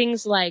 I mean,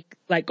 things like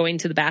going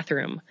to the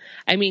bathroom.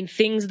 I mean,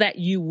 things that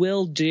you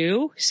will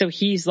do. So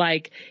he's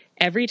like,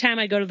 every time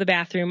I go to the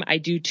bathroom, I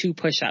do 2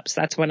 push-ups.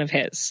 That's one of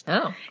his.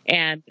 Oh.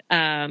 And,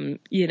 and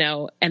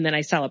then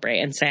I celebrate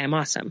and say I'm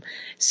awesome.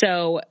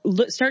 So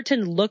start to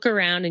look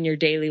around in your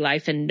daily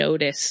life and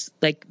notice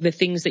like the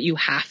things that you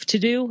have to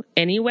do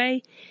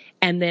anyway,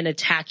 and then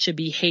attach a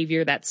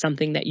behavior that's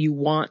something that you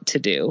want to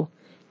do,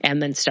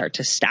 and then start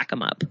to stack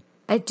them up.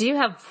 I do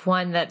have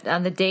one that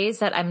on the days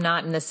that I'm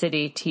not in the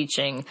city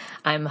teaching,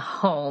 I'm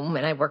home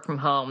and I work from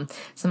home.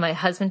 So my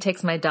husband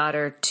takes my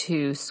daughter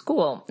to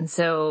school. And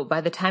so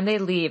by the time they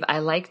leave, I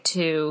like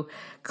to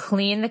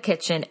clean the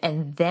kitchen.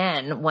 And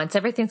then once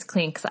everything's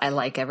clean, because I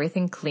like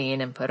everything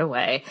clean and put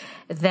away,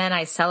 then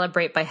I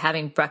celebrate by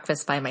having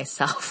breakfast by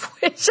myself,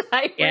 which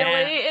I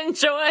really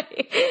enjoy.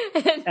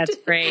 And that's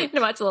great. I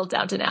watch a little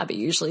Downton Abbey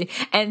usually.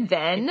 And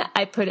then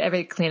I put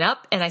everything clean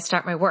up and I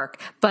start my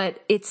work.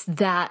 But it's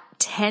that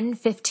 10,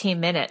 15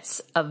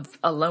 minutes of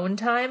alone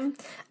time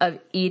of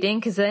eating.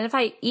 Because then if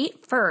I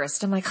eat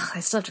first, I'm like, I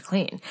still have to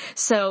clean.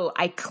 So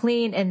I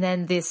clean, and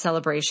then the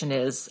celebration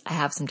is I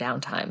have some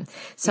downtime.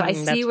 So I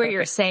see where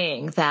you're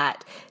saying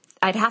that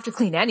I'd have to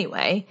clean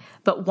anyway,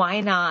 but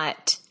why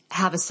not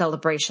have a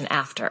celebration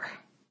after?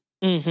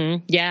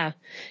 Mm-hmm. Yeah.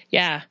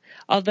 Yeah.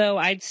 Although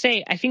I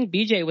think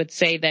BJ would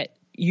say that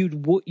you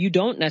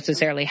don't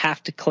necessarily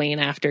have to clean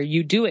after.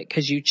 You do it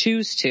because you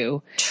choose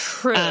to.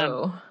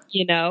 True.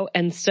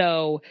 And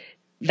so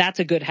that's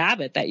a good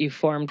habit that you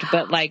formed.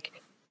 But like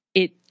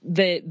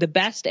the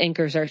best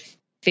anchors are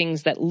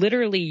things that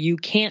literally you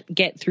can't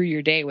get through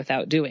your day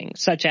without doing,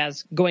 such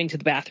as going to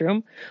the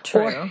bathroom.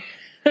 True.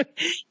 Or,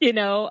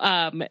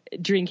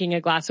 drinking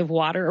a glass of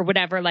water or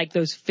whatever, like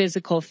those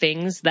physical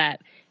things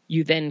that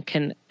you then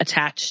can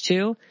attach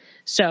to.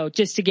 So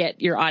just to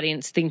get your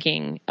audience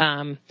thinking,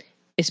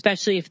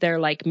 especially if they're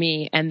like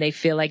me and they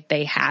feel like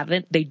they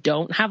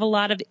don't have a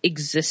lot of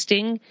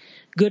existing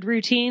good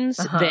routines,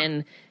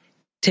 then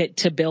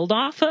to build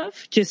off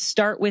of, just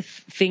start with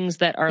things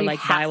that are like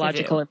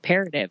biological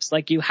imperatives.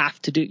 Like you have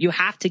to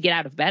get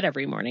out of bed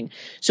every morning.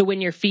 So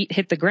when your feet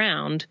hit the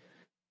ground,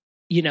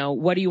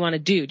 what do you want to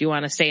do? Do you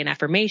want to say an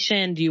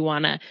affirmation? Do you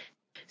want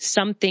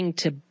something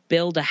to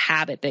build a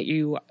habit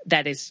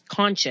that is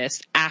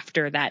conscious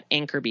after that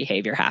anchor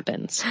behavior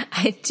happens?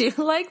 I do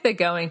like the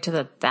going to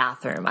the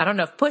bathroom. I don't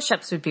know if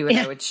push-ups would be what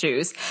I would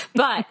choose,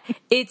 but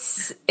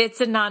it's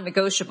a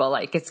non-negotiable.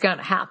 Like it's going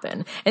to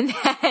happen. And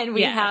then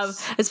we have,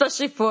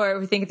 especially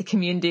we think of the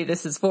community,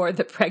 this is for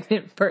the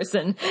pregnant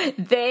person.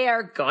 They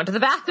are going to the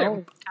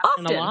bathroom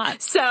often. A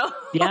lot. So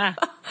yeah,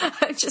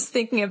 I'm just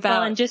thinking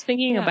about,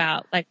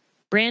 about like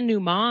brand new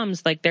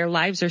moms, like their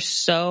lives are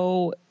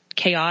so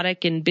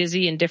chaotic and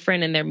busy and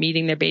different, and they're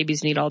meeting their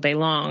babies' needs all day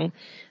long,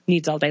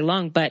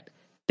 but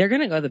they're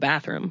going to go to the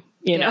bathroom,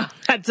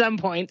 at some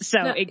point.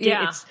 So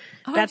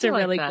that's a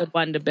really good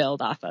one to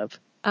build off of.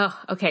 Oh,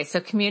 okay. So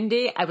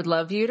community, I would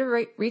love you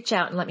to reach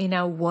out and let me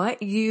know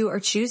what you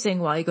are choosing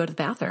while you go to the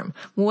bathroom.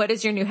 What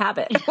is your new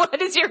habit?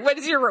 What is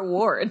your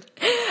reward?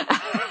 All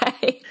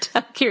right.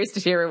 I'm curious to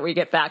hear when we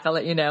get back. I'll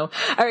let you know.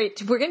 All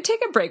right. We're going to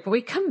take a break. When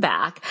we come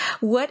back,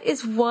 what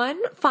is one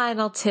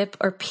final tip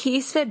or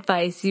piece of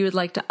advice you would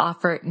like to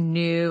offer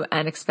new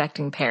and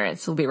expecting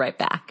parents? We'll be right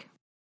back.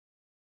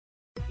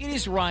 It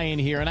is Ryan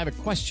here, and I have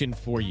a question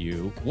for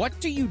you. What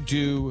do you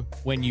do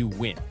when you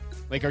win?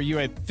 Like, are you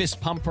a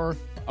fist pumper?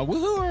 A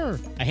woohooer,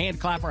 a hand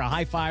clapper, a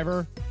high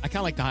fiver. I kind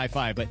of like the high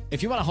five, but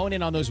if you want to hone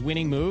in on those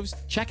winning moves,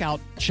 check out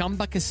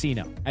Chumba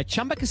Casino. At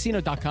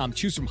ChumbaCasino.com,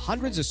 choose from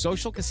hundreds of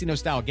social casino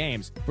style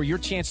games for your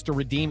chance to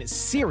redeem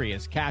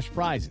serious cash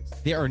prizes.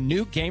 There are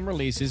new game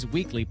releases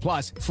weekly,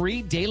 plus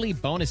free daily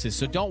bonuses.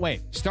 So don't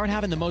wait. Start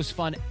having the most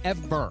fun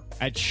ever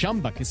at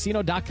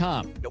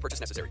ChumbaCasino.com. No purchase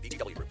necessary.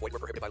 VGW. Void where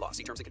prohibited by law.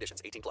 See terms and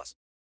conditions. 18+.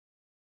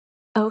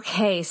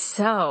 Okay,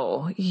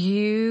 so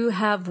you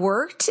have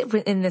worked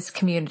in this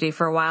community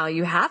for a while.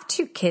 You have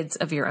 2 kids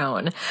of your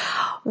own.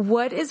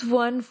 What is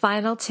one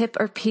final tip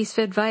or piece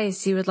of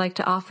advice you would like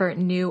to offer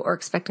new or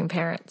expecting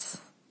parents?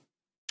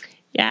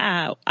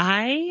 Yeah,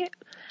 I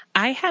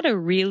had a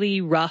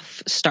really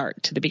rough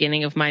start to the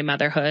beginning of my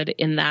motherhood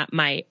in that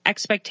my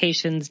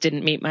expectations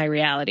didn't meet my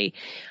reality.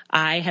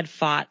 I had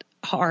fought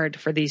hard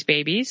for these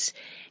babies,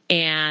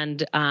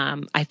 and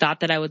I thought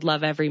that I would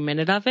love every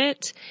minute of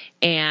it.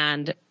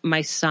 And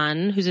my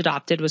son, who's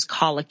adopted, was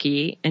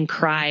colicky and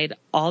cried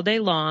all day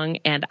long.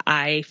 And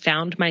I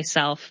found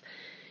myself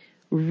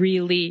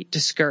really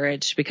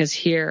discouraged because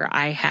here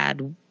I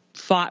had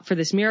fought for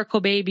this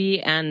miracle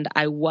baby and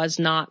I was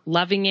not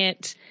loving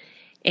it.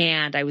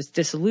 and I was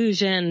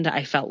disillusioned.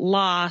 I felt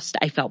lost.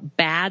 I felt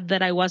bad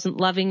that I wasn't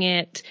loving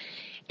it.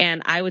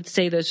 And I would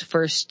say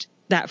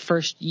that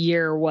first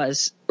year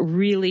was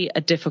really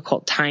a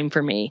difficult time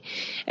for me.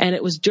 And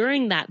it was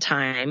during that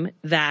time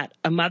that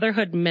a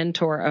motherhood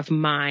mentor of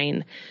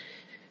mine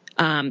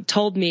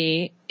told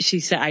me,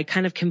 she said, I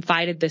kind of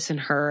confided this in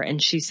her,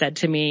 and she said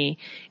to me,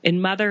 in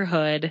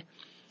motherhood,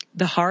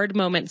 the hard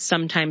moments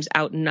sometimes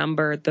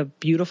outnumber the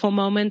beautiful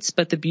moments,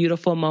 but the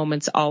beautiful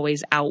moments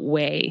always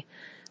outweigh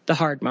the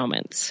hard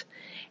moments.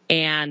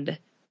 And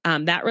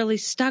that really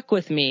stuck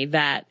with me,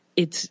 that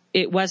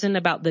it wasn't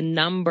about the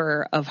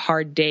number of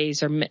hard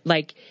days or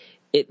like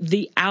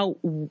the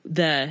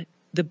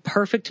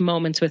perfect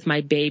moments with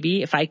my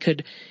baby. If I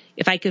could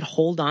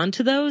hold on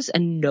to those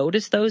and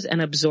notice those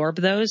and absorb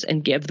those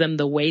and give them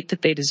the weight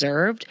that they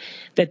deserved,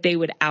 that they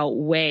would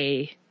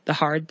outweigh the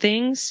hard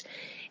things.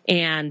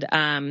 And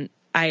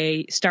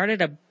I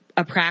started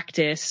a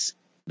practice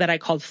that I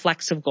called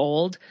Flecks of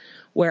Gold,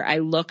 where I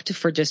looked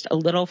for just a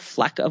little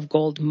fleck of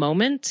gold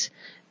moment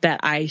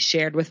that I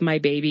shared with my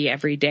baby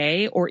every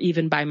day, or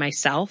even by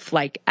myself,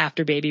 like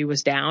after baby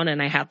was down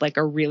and I had like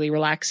a really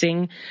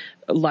relaxing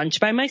lunch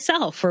by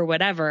myself or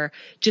whatever.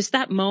 Just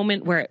that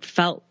moment where it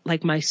felt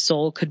like my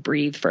soul could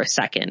breathe for a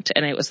second.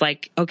 And it was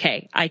like,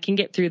 okay, I can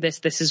get through this.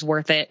 This is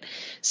worth it.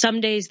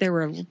 Some days there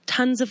were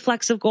tons of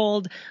flecks of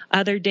gold.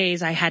 Other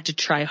days I had to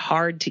try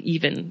hard to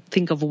even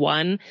think of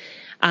one.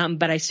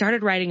 But I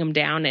started writing them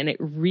down, and it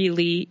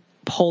really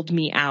pulled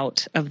me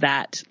out of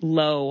that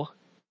low,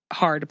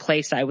 hard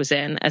place I was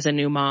in as a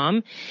new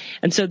mom.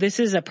 And so this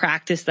is a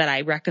practice that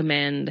I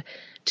recommend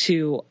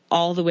to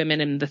all the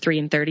women in the 3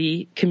 and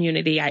 30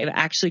 community. I've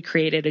actually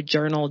created a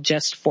journal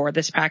just for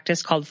this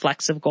practice called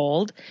Flecks of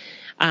Gold,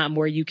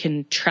 where you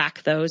can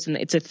track those. And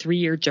it's a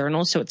 3-year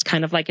journal. So it's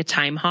kind of like a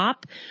time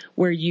hop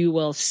where you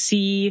will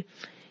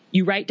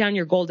you write down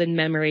your golden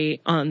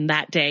memory on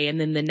that day, and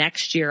then the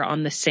next year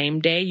on the same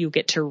day, you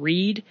get to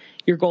read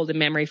your golden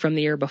memory from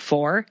the year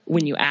before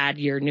when you add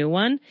your new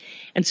one.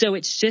 And so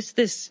it's just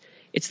this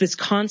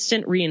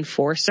constant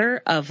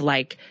reinforcer of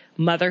like,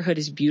 motherhood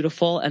is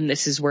beautiful and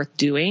this is worth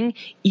doing.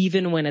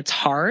 Even when it's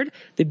hard,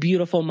 the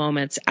beautiful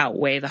moments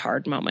outweigh the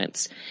hard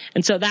moments.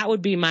 And so that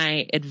would be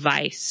my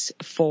advice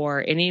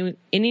for any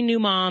new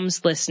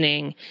moms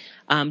listening,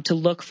 to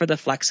look for the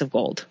flecks of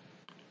gold.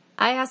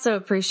 I also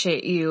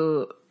appreciate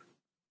you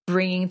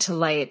bringing to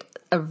light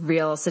a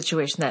real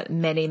situation that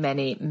many,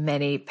 many,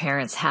 many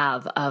parents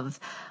have of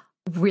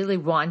really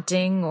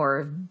wanting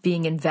or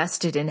being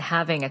invested in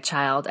having a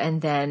child,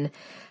 and then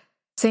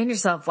saying to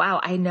yourself, wow,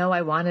 I know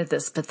I wanted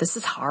this, but this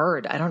is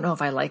hard. I don't know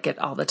if I like it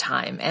all the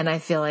time. And I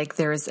feel like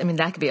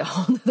that could be a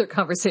whole other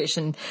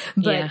conversation,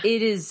 but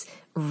It is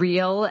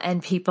real,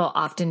 and people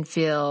often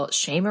feel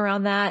shame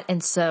around that.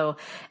 And so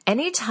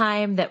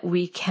anytime that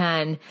we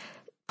can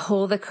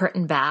pull the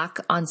curtain back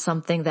on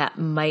something that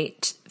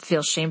might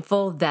feel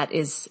shameful, that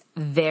is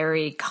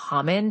very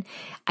common,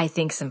 I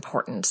think is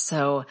important.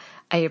 So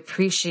I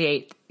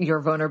appreciate your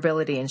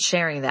vulnerability in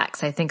sharing that,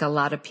 because I think a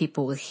lot of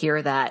people will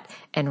hear that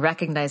and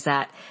recognize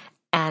that,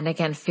 and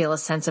again, feel a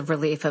sense of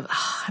relief of,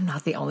 I'm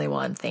not the only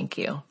one. Thank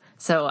you.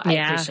 So I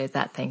appreciate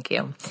that. Thank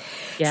you.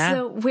 Yeah.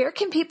 So where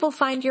can people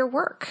find your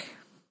work?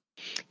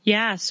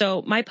 Yeah.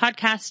 So my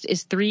podcast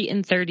is 3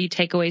 and 30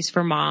 Takeaways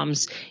for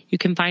Moms. You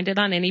can find it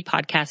on any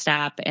podcast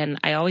app. And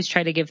I always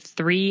try to give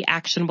 3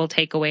 actionable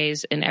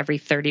takeaways in every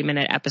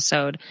 30-minute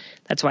episode.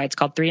 That's why it's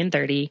called 3 and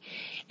 30.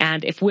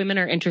 And if women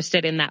are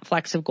interested in that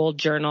Flecks of Gold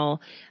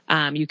journal,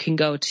 you can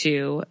go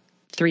to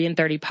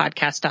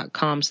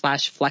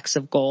 3and30podcast.com/flecks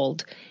of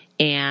gold.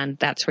 And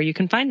that's where you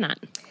can find that.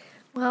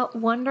 Well,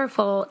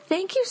 wonderful.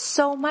 Thank you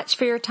so much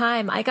for your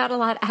time. I got a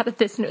lot out of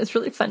this, and it was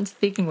really fun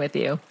speaking with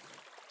you.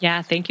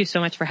 Yeah, thank you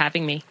so much for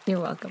having me. You're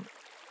welcome.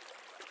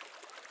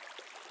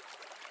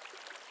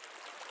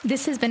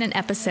 This has been an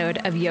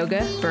episode of Yoga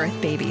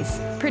Birth Babies,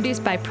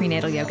 produced by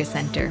Prenatal Yoga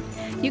Center.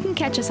 You can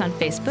catch us on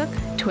Facebook,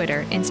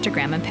 Twitter,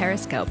 Instagram, and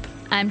Periscope.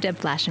 I'm Deb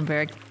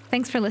Flashenberg.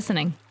 Thanks for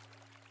listening.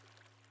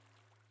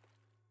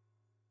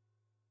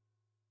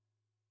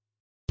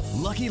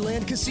 Lucky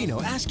Land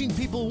Casino, asking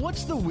people,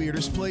 what's the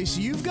weirdest place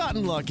you've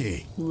gotten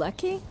lucky?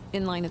 Lucky?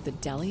 In line at the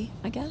deli,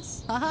 I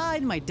guess? Aha,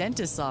 in my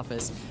dentist's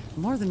office.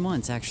 More than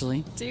once,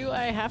 actually. Do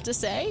I have to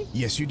say?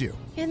 Yes, you do.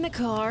 In the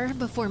car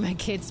before my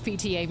kids'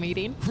 PTA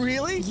meeting.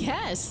 Really?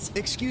 Yes.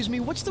 Excuse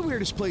me, what's the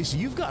weirdest place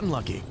you've gotten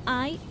lucky?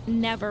 I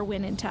never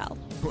win and tell.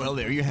 Well,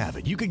 there you have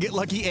it. You can get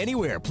lucky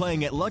anywhere,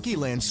 playing at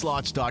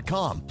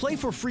LuckyLandSlots.com. Play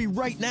for free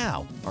right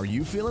now. Are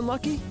you feeling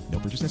lucky? No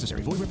purchase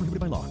necessary. Void where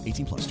prohibited by law.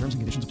 18+. Terms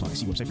and conditions apply.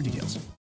 See website for details.